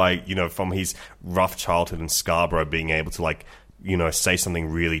down by, from his rough childhood in Scarborough, being able to say something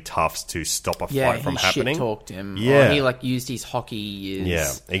really tough to stop a fight from happening. Yeah, he shit-talked him. Yeah. Or he, used his hockey years.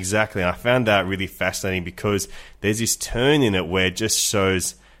 Yeah, exactly. I found that really fascinating because there's this turn in it where it just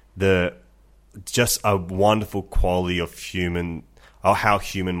shows just a wonderful quality of how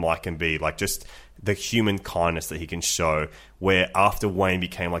human Mike can be. Just the human kindness that he can show, where after Wayne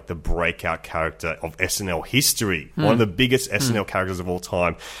became the breakout character of SNL history, one of the biggest SNL characters of all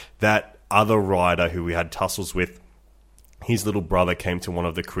time, that other writer who we had tussles with, his little brother came to one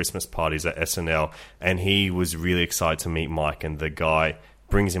of the Christmas parties at SNL, and he was really excited to meet Mike, and the guy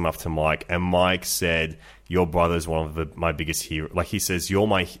brings him up to Mike, and Mike said, "Your brother's one of my biggest hero." Like he says,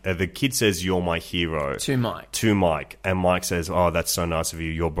 the kid says, "You're my hero." To Mike. And Mike says, "Oh, that's so nice of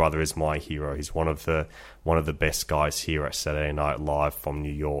you. Your brother is my hero. He's one of the best guys here at Saturday Night Live from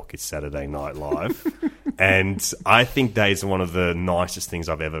New York. It's Saturday Night Live." And I think that is one of the nicest things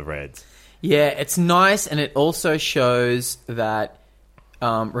I've ever read. Yeah, it's nice, and it also shows that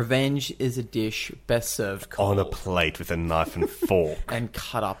revenge is a dish best served cold. On a plate with a knife and fork. And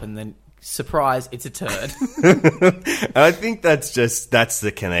cut up, and then, surprise, it's a turd. And I think that's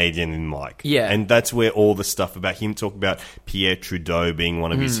the Canadian in Mike. Yeah. And that's where all the stuff about him, talk about Pierre Trudeau being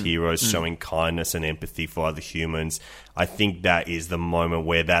one of his heroes, showing kindness and empathy for other humans. I think that is the moment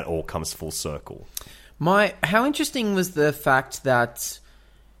where that all comes full circle. How interesting was the fact that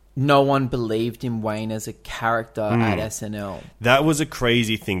no one believed in Wayne as a character at SNL? That was a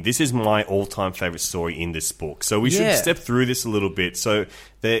crazy thing. This is my all-time favorite story in this book. So we should step through this a little bit. So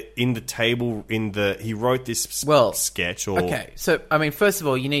he wrote this sketch. Okay. So, I mean, first of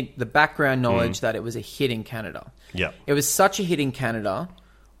all, you need the background knowledge that it was a hit in Canada. Yeah. It was such a hit in Canada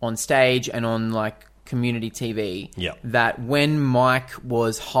on stage and on, like, community TV that when Mike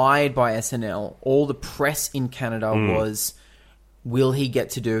was hired by SNL, all the press in Canada was... will he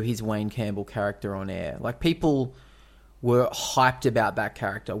get to do his Wayne Campbell character on air? Like, people were hyped about that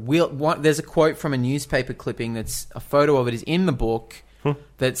character. There's a quote from a newspaper clipping that's a photo of it is in the book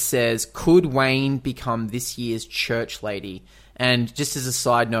that says, "Could Wayne become this year's church lady?" And just as a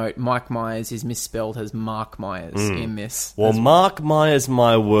side note, Mike Myers is misspelled as Mark Myers in this. Well, Mark Myers,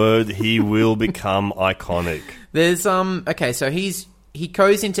 my word, he will become iconic. There's okay, so he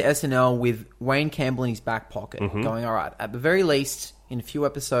goes into SNL with Wayne Campbell in his back pocket, going, all right, at the very least, in a few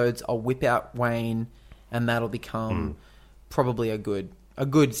episodes, I'll whip out Wayne, and that'll become probably a good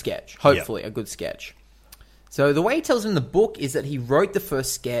sketch. Hopefully, a good sketch. So the way he tells in the book is that he wrote the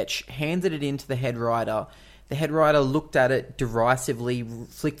first sketch, handed it in to the head writer. The head writer looked at it derisively,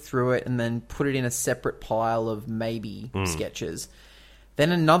 flicked through it, and then put it in a separate pile of maybe sketches.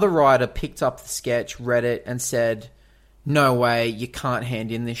 Then another writer picked up the sketch, read it, and said... "No way, you can't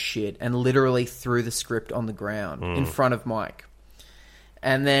hand in this shit," and literally threw the script on the ground in front of Mike.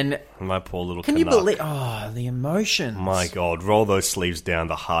 And then... My poor little Can Canuck. you believe... Oh, the emotions. My God, roll those sleeves down.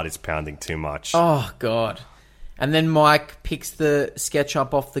 The heart is pounding too much. Oh, God. And then Mike picks the sketch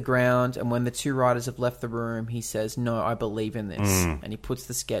up off the ground, and when the two writers have left the room, he says, "No, I believe in this." And he puts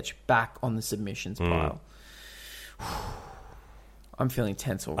the sketch back on the submissions pile. I'm feeling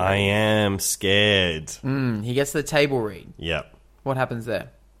tense already. I am scared. He gets the table read. Yep. What happens there?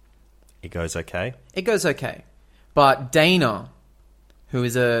 It goes okay? It goes okay. But Dana, who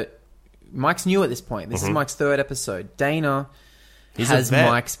is Mike's new at this point. This is Mike's third episode. Dana has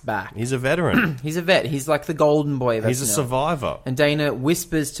Mike's back. He's a veteran. He's a vet. He's like the golden boy of He's a SNL. survivor. And Dana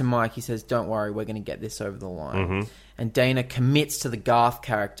whispers to Mike, he says, "Don't worry, we're going to get this over the line." And Dana commits to the Garth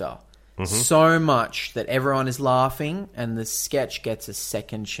character. So much that everyone is laughing and the sketch gets a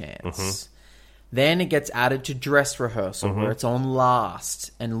second chance. Then it gets added to dress rehearsal where it's on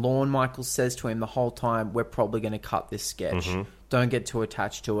last. And Lorne Michaels says to him the whole time, "We're probably going to cut this sketch. Don't get too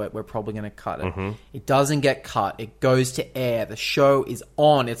attached to it. We're probably going to cut it." It doesn't get cut. It goes to air. The show is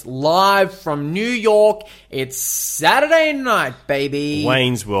on. It's live from New York. It's Saturday night, baby.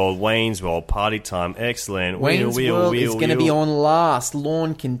 Wayne's World, party time, excellent. Wayne's World is going to be on last.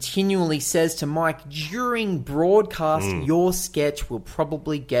 Lorne continually says to Mike, during broadcast, your sketch will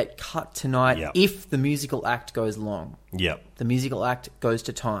probably get cut tonight if the musical act goes long. Yep. The musical act goes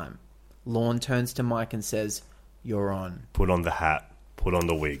to time. Lorne turns to Mike and says, "You're on." Put on the hat. Put on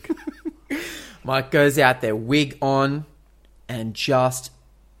the wig. Mike goes out there, wig on, and just,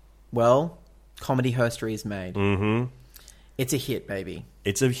 well, comedy herstory is made. It's a hit, baby.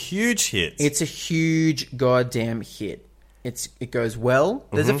 It's a huge hit. It's a huge goddamn hit. It goes well.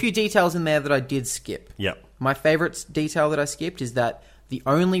 There's a few details in there that I did skip. Yep. My favourite detail that I skipped is that the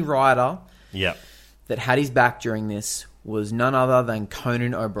only writer that had his back during this was none other than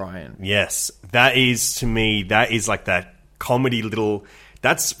Conan O'Brien. Yes. That is, to me, that is like that comedy little...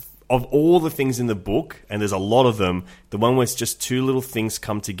 That's, of all the things in the book, and there's a lot of them, the one where it's just two little things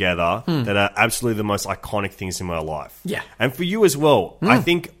come together that are absolutely the most iconic things in my life. Yeah. And for you as well. I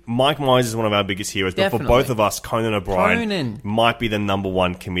think Mike Myers is one of our biggest heroes, but Definitely. for both of us, Conan O'Brien might be the number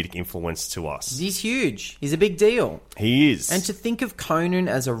one comedic influence to us. He's huge. He's a big deal. He is. And to think of Conan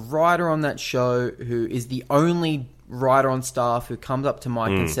as a writer on that show who is the only writer on staff who comes up to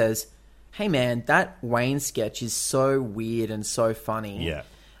Mike and says, "Hey man, that Wayne sketch is so weird and so funny. Yeah.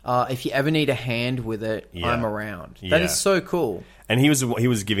 If you ever need a hand with it, I'm around." Yeah. That is so cool. And he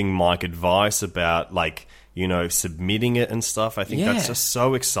was giving Mike advice about, like, submitting it and stuff. I think that's just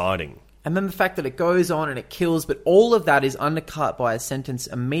so exciting. And then the fact that it goes on and it kills, but all of that is undercut by a sentence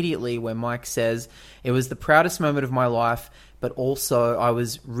immediately where Mike says, "It was the proudest moment of my life, but also I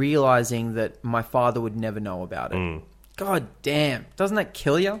was realizing that my father would never know about it." God damn. Doesn't that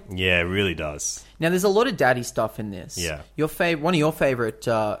kill you? Yeah, it really does. Now, there's a lot of daddy stuff in this. Yeah. One of your favorite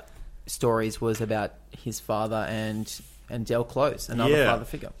stories was about his father and Del Close, another father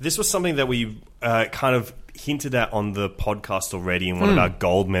figure. This was something that we kind of hinted at on the podcast already in one of our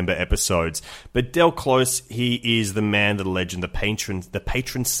Gold member episodes. But Del Close, he is the man, the legend, the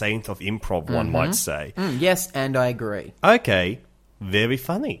patron saint of improv, one might say. Yes, and I agree. Okay, very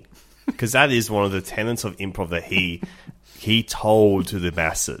funny. Because that is one of the tenets of improv that he told to the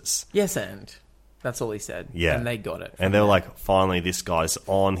masses. Yes, and... That's all he said. Yeah. And they got it. And they were like, finally, this guy's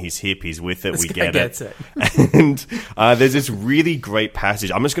on, he's hip, he's with it, this we guy get gets it. And there's this really great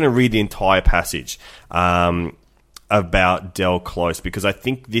passage. I'm just going to read the entire passage about Del Close, because I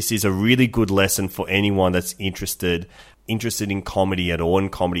think this is a really good lesson for anyone that's interested in comedy at all, in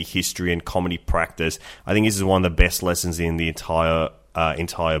comedy history and comedy practice. I think this is one of the best lessons in the entire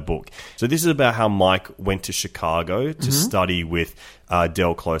book. So this is about how Mike went to Chicago to study with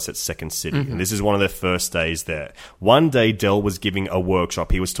Del Close at Second City. And this is one of their first days there. One day, Del was giving a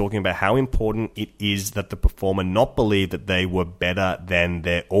workshop. He was talking about how important it is that the performer not believe that they were better than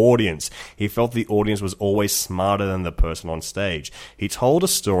their audience. He felt the audience was always smarter than the person on stage. He told a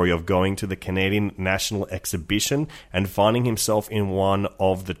story of going to the Canadian National Exhibition and finding himself in one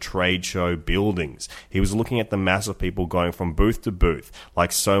of the trade show buildings. He was looking at the mass of people going from booth to booth,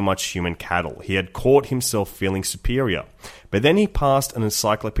 like so much human cattle. He had caught himself feeling superior. But then he passed an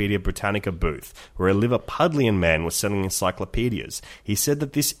Encyclopedia Britannica booth where a Liverpudlian man was selling encyclopedias. He said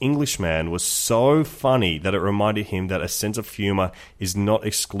that this Englishman was so funny that it reminded him that a sense of humor is not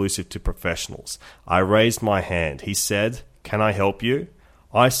exclusive to professionals. I raised my hand. He said, "Can I help you?"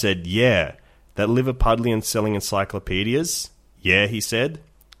 I said, "Yeah." "That Liverpudlian selling encyclopedias?" "Yeah," he said.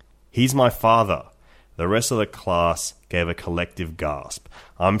 "He's my father." The rest of the class gave a collective gasp.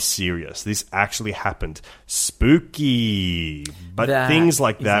 I'm serious. This actually happened. Spooky. But things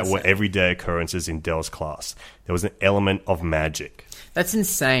like that were everyday occurrences in Del's class. There was an element of magic. That's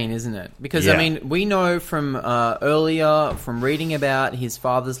insane, isn't it? Because, I mean, we know from earlier, from reading about his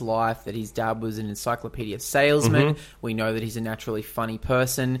father's life, that his dad was an encyclopedia salesman. We know that he's a naturally funny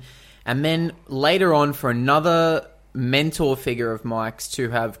person. And then later on, for another mentor figure of Mike's to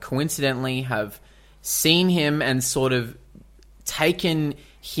have coincidentally have seen him and sort of taken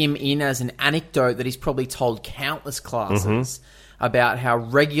him in as an anecdote that he's probably told countless classes about how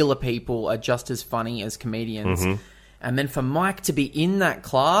regular people are just as funny as comedians. And then for Mike to be in that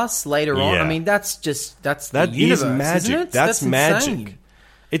class later on, I mean, that's the universe, magic. Isn't it? That's magic. insane.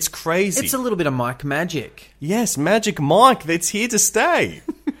 It's crazy. It's a little bit of Mike magic. Yes, Magic Mike. That's here to stay.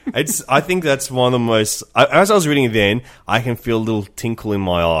 I think that's one of the most. As I was reading it, then I can feel a little tinkle in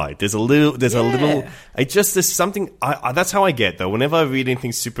my eye. There's a little. There's something. That's how I get though. Whenever I read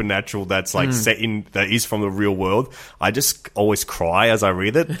anything supernatural that's like set in that is from the real world, I just always cry as I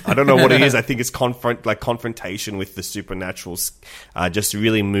read it. I don't know what it is. I think it's confrontation with the supernatural. Just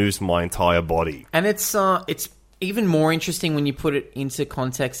really moves my entire body. And it's even more interesting when you put it into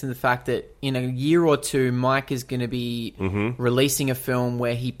context in the fact that in a year or two, Mike is going to be releasing a film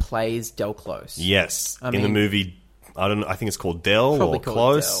where he plays Del Close. Yes, in the movie, I think it's called Del or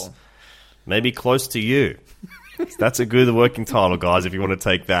Close. Del. Maybe Close to You. That's a good working title, guys, if you want to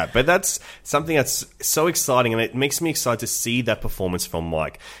take that. But that's something that's so exciting, and it makes me excited to see that performance from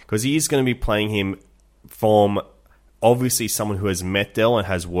Mike, because he is going to be playing him from obviously someone who has met Del and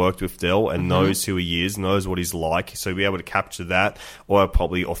has worked with Del and knows who he is, knows what he's like, so be able to capture that, or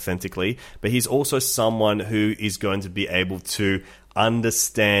probably authentically. But he's also someone who is going to be able to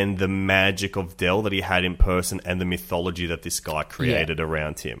understand the magic of Del that he had in person and the mythology that this guy created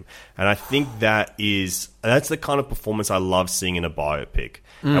around him. And I think that's the kind of performance I love seeing in a biopic.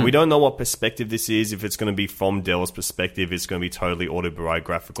 And we don't know what perspective this is, if it's going to be from Del's perspective, it's going to be totally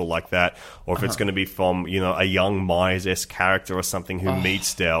autobiographical like that, or if it's going to be from, a young Myers-esque character or something who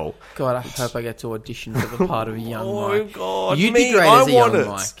meets Del. God, I hope I get to audition for the part of a young Mike. Oh, God. You'd be great as a young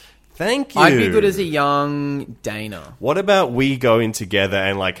Mike. Thank you. I'd be good as a young Dana. What about we go in together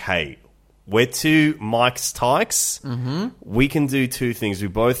and hey, we're two Mike's Tykes. We can do two things. We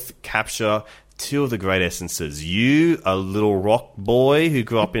both capture two of the great essences. You, a little rock boy who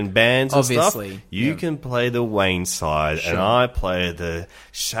grew up in bands and stuff. You can play the Wayne side, and I play the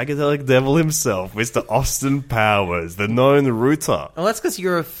Shagadelic Devil himself, Mr. Austin Powers, the known rooter. Well, that's because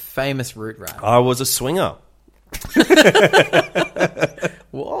you're a famous root rat. I was a swinger.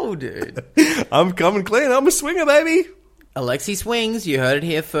 Whoa, dude. I'm coming clean. I'm a swinger, baby. Alexi swings. You heard it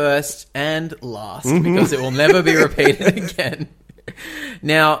here first and last, because it will never be repeated again.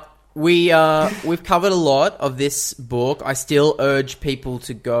 Now, we've covered a lot of this book. I still urge people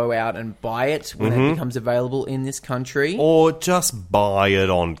to go out and buy it when it becomes available in this country. Or just buy it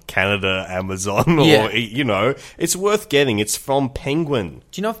on Canada, Amazon, or, you know, it's worth getting. It's from Penguin.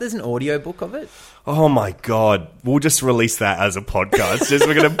 Do you know if there's an audiobook of it? Oh my God. We'll just release that as a podcast. Just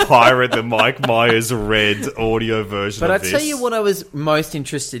we're going to pirate the Mike Myers read audio version but of this. But I'll tell you what I was most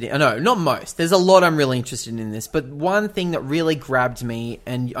interested in. No, not most. There's a lot I'm really interested in this. But one thing that really grabbed me,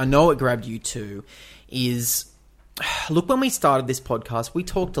 and I know it grabbed you too, is, look, when we started this podcast, we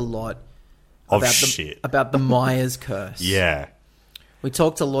talked a lot about the Myers curse. Yeah. We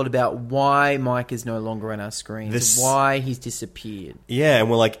talked a lot about why Mike is no longer on our screens, why he's disappeared. Yeah, and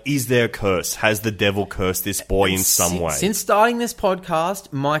we're like, is there a curse? Has the devil cursed this boy in some way? Since starting this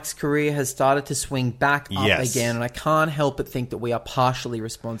podcast, Mike's career has started to swing back up again, and I can't help but think that we are partially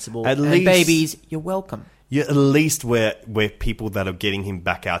responsible. At least, babies, you're welcome. Yeah, at least we're people that are getting him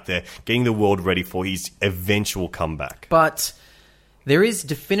back out there, getting the world ready for his eventual comeback. But there is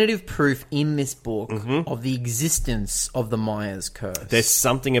definitive proof in this book of the existence of the Myers curse. There's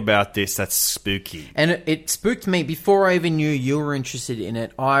something about this that's spooky. And it spooked me. Before I even knew you were interested in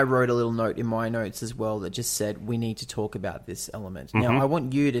it, I wrote a little note in my notes as well that just said, we need to talk about this element. Now, I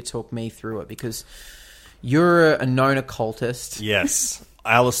want you to talk me through it because you're a known occultist. Yes.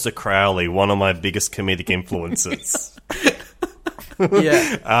 Aleister Crowley, one of my biggest comedic influences.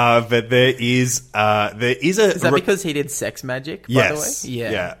 Yeah. But there is a... Is that because he did sex magic, by the way?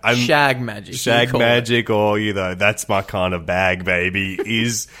 Yeah. Shag magic. Shag magic, or, you know, that's my kind of bag, baby,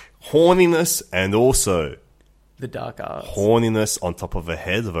 is horniness and also... the dark arts. Horniness on top of the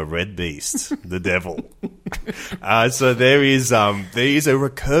head of a red beast, the devil. So there is a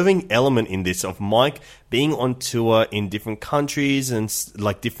recurring element in this of Mike being on tour in different countries and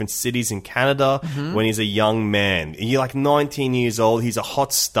like different cities in Canada when he's a young man. He's like 19 years old. He's a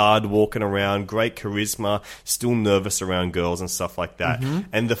hot stud walking around, great charisma, still nervous around girls and stuff like that.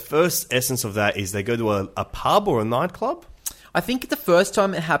 And the first essence of that is they go to a pub or a nightclub. I think the first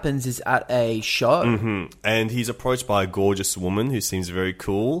time it happens is at a show. And he's approached by a gorgeous woman who seems very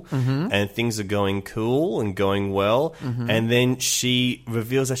cool. And things are going cool and going well. And then she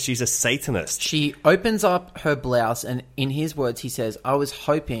reveals that she's a Satanist. She opens up her blouse and in his words he says, I was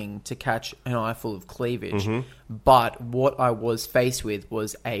hoping to catch an eyeful of cleavage. But what I was faced with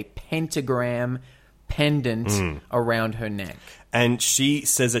was a pentagram pendant around her neck. And she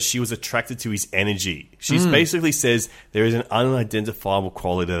says that she was attracted to his energy. She basically says there is an unidentifiable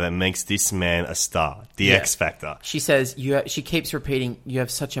quality that makes this man a star, the X Factor. She says, she keeps repeating, you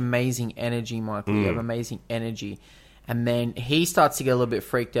have such amazing energy, Michael. You have amazing energy. And then he starts to get a little bit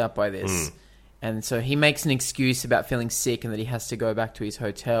freaked out by this. And so he makes an excuse about feeling sick and that he has to go back to his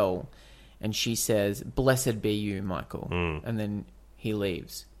hotel. And she says, blessed be you, Michael. And then he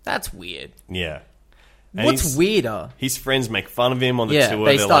leaves. That's weird. Yeah. And what's weirder? His friends make fun of him on the tour.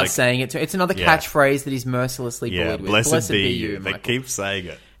 They start saying it. It's another catchphrase that he's mercilessly bullied with. Blessed be you, Michael. They keep saying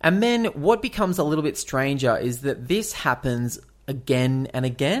it. And then what becomes a little bit stranger is that this happens again and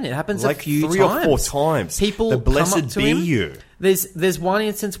again. It happens like a few 3 times. or 4 times. People the blessed come up to be him. you. There's one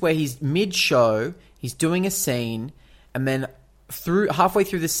instance where he's mid-show, he's doing a scene, and then halfway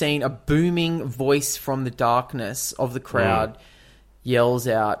through the scene, a booming voice from the darkness of the crowd yells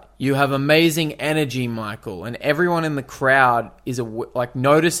out, "You have amazing energy, Michael." And everyone in the crowd is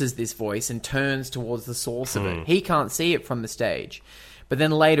notices this voice and turns towards the source of it. He can't see it from the stage. But then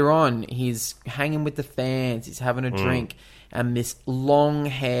later on, he's hanging with the fans, he's having a drink, and this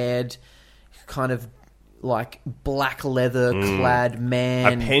long-haired, kind of like black leather clad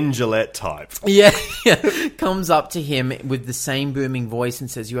man, a Penn Jillette type, comes up to him with the same booming voice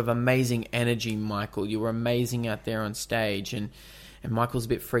and says, "You have amazing energy, Michael. You were amazing out there on stage." And Michael's a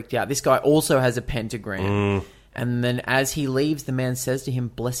bit freaked out. This guy also has a pentagram. And then as he leaves, the man says to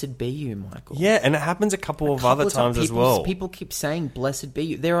him, "Blessed be you, Michael." Yeah, and it happens a couple of other times as well. People keep saying, "Blessed be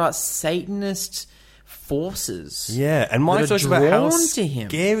you." There are Satanist forces. Yeah, and Mike talks about how to him.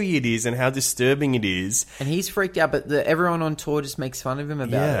 scary it is and how disturbing it is. And he's freaked out, but everyone on tour just makes fun of him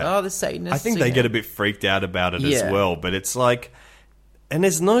about it. Oh, the Satanists. I think they get a bit freaked out about it as well, but it's like... And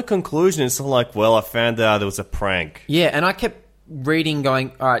there's no conclusion. It's like, well, I found out there was a prank. Yeah, and I kept reading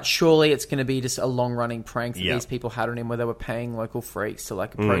going, all right, surely it's going to be just a long-running prank that these people had on him where they were paying local freaks to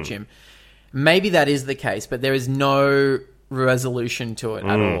approach him. Maybe that is the case, but there is no resolution to it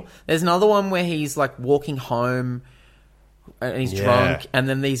at all. There's another one where he's walking home and he's Yeah. drunk, and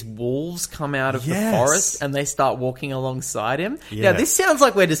then these wolves come out of the Yes. forest and they start walking alongside him. Yeah. Now, this sounds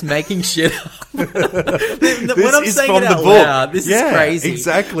like we're just making shit up. When I'm is saying from it the out book. loud, this Yeah, is crazy.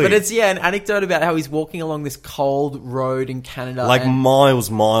 exactly. But it's, an anecdote about how he's walking along this cold road in Canada. Like and, miles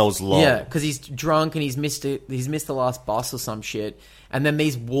long. yeah, because he's drunk and he's missed the last bus or some shit. And then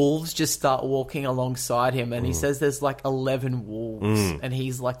these wolves just start walking alongside him, and he says there's like 11 wolves, and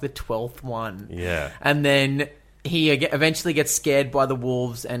he's like the 12th one. Yeah. And then he eventually gets scared by the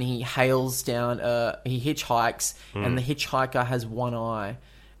wolves, and he hails down. He hitchhikes, and the hitchhiker has one eye,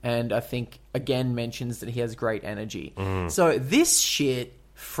 and I think again mentions that he has great energy. So this shit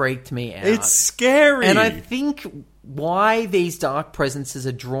freaked me out. It's scary. And I think why these dark presences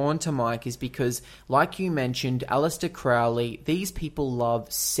are drawn to Mike is because, like you mentioned, Aleister Crowley, these people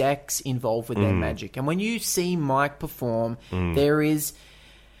love sex involved with their magic. And when you see Mike perform, there is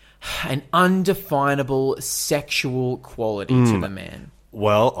an undefinable sexual quality to the man.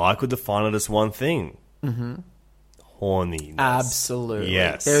 Well, I could define it as one thing. Horniness. Absolutely.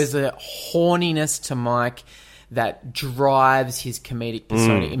 Yes. There is a horniness to Mike that drives his comedic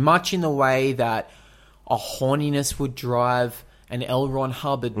persona, much in the way that a horniness would drive an L. Ron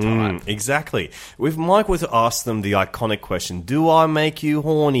Hubbard type. Exactly. If Mike were to ask them the iconic question, do I make you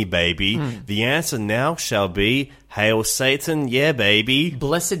horny, baby? The answer now shall be, Hail Satan, yeah, baby.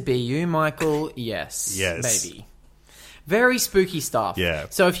 Blessed be you, Michael. Yes. Yes. Baby. Very spooky stuff. Yeah.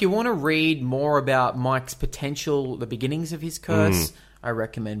 So if you want to read more about Mike's potential, the beginnings of his curse, I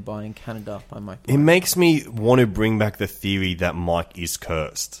recommend buying Canada by Mike. It makes me want to bring back the theory that Mike is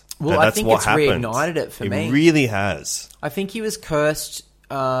cursed. Well, I think it's reignited it for me. It really has. I think he was cursed,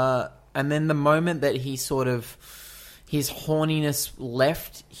 and then the moment that he sort of, his horniness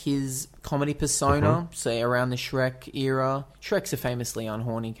left his comedy persona, say around the Shrek era. Shrek's a famously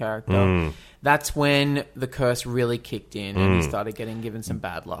unhorny character. That's when the curse really kicked in, and he started given some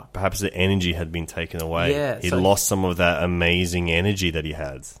bad luck. Perhaps the energy had been taken away. Yeah, he so- lost some of that amazing energy that he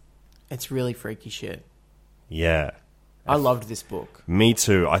had. It's really freaky shit. Yeah. I loved this book. Me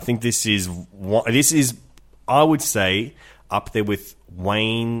too. I think this is, I would say, up there with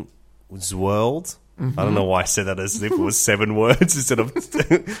Wayne's World. I don't know why I said that as if it was 7 words instead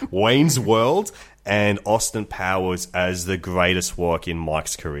of Wayne's World, and Austin Powers as the greatest work in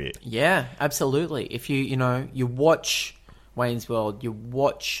Mike's career. Yeah, absolutely. If you watch Wayne's World, you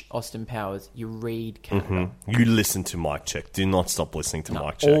watch Austin Powers, you read Canada. You listen to Mike Check. Do not stop listening to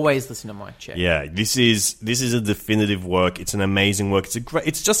Mike Check. Always listen to Mike Check. Yeah, this is a definitive work. It's an amazing work.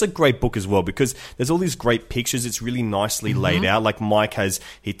 It's just a great book as well, because there's all these great pictures. It's really nicely laid out. Like Mike there's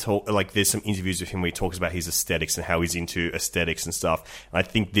some interviews with him where he talks about his aesthetics and how he's into aesthetics and stuff. And I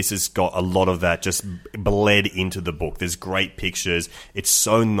think this has got a lot of that just bled into the book. There's great pictures. It's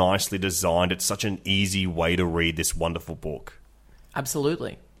so nicely designed. It's such an easy way to read this wonderful book.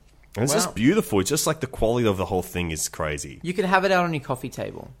 Absolutely. And it's just beautiful. It's just like the quality of the whole thing is crazy. You could have it out on your coffee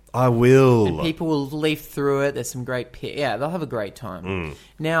table. I will. And people will leaf through it. There's some great... they'll have a great time.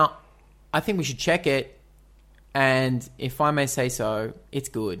 Now, I think we should check it. And if I may say so, it's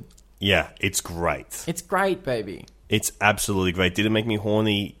good. Yeah, it's great. It's great, baby. It's absolutely great. Did it make me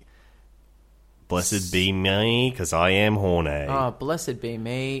horny? Blessed be me, because I am horny. Oh, blessed be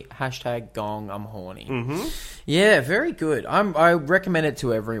me. #gong, I'm horny. Yeah, very good. I recommend it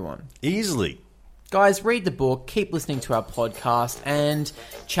to everyone. Easily. Guys, read the book, keep listening to our podcast, and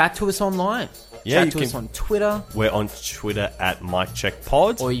chat to us online. Yeah, chat to us on Twitter. We're on Twitter at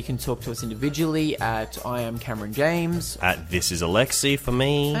MikeCheckPod. Or you can talk to us individually at I am Cameron James. At This is Alexi for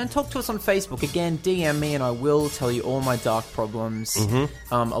me. And talk to us on Facebook. Again, DM me and I will tell you all my dark problems.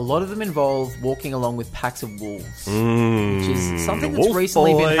 A lot of them involve walking along with packs of wolves, which is something that's wolf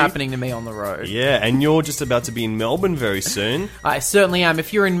recently boy. been happening to me on the road. Yeah, and you're just about to be in Melbourne very soon. I certainly am.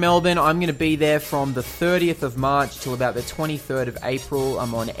 If you're in Melbourne, I'm going to be there from the 30th of March till about the 23rd of April.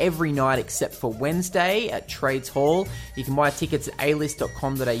 I'm on every night except for Wednesday at Trades Hall. You can buy tickets at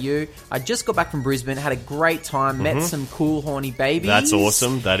alist.com.au. I just got back from Brisbane, had a great time, met some cool horny babies. That's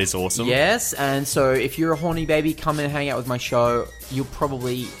awesome. That is awesome. Yes, and so if you're a horny baby, come and hang out with my show. You'll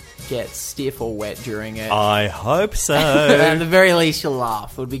probably get stiff or wet during it. I hope so. At the very least, you'll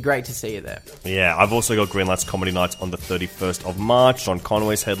laugh. It would be great to see you there. Yeah, I've also got Greenlights Comedy Nights on the 31st of March. John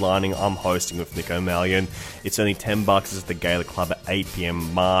Conway's headlining. I'm hosting with Nick O'Malley. It's only $10. It's at the Gaelic Club at 8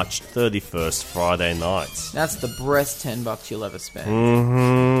 p.m. March 31st, Friday nights. That's the best $10 you'll ever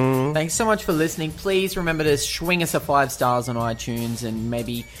spend. Thanks so much for listening. Please remember to swing us a 5 stars on iTunes and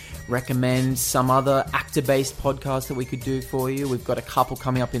maybe recommend some other actor-based podcast that we could do for you. We've got a couple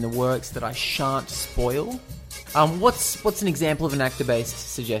coming up in the works that I shan't spoil. What's an example of an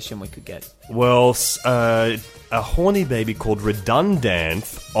actor-based suggestion we could get? Well, a horny baby called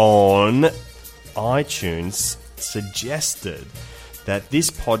Redundant on iTunes suggested that this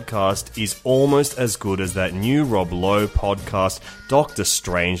podcast is almost as good as that new Rob Lowe podcast, Dr.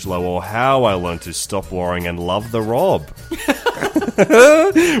 Strangelove, or How I Learned to Stop Worrying and Love the Rob.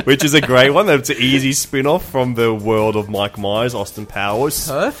 Which is a great one. That's an easy spin-off from the world of Mike Myers, Austin Powers.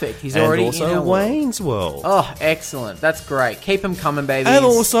 Perfect. He's already and also in our Wayne's World. Oh, excellent. That's great. Keep them coming, babies. And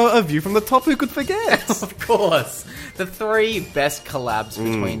also A View from the Top, who could forget? Of course. The 3 best collabs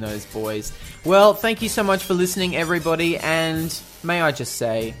between those boys. Well, thank you so much for listening, everybody, and may I just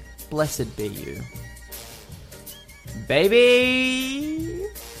say, blessed be you. Baby!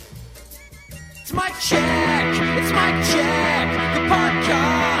 It's Mike Check! It's Mike Check! The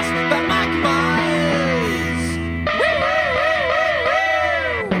podcast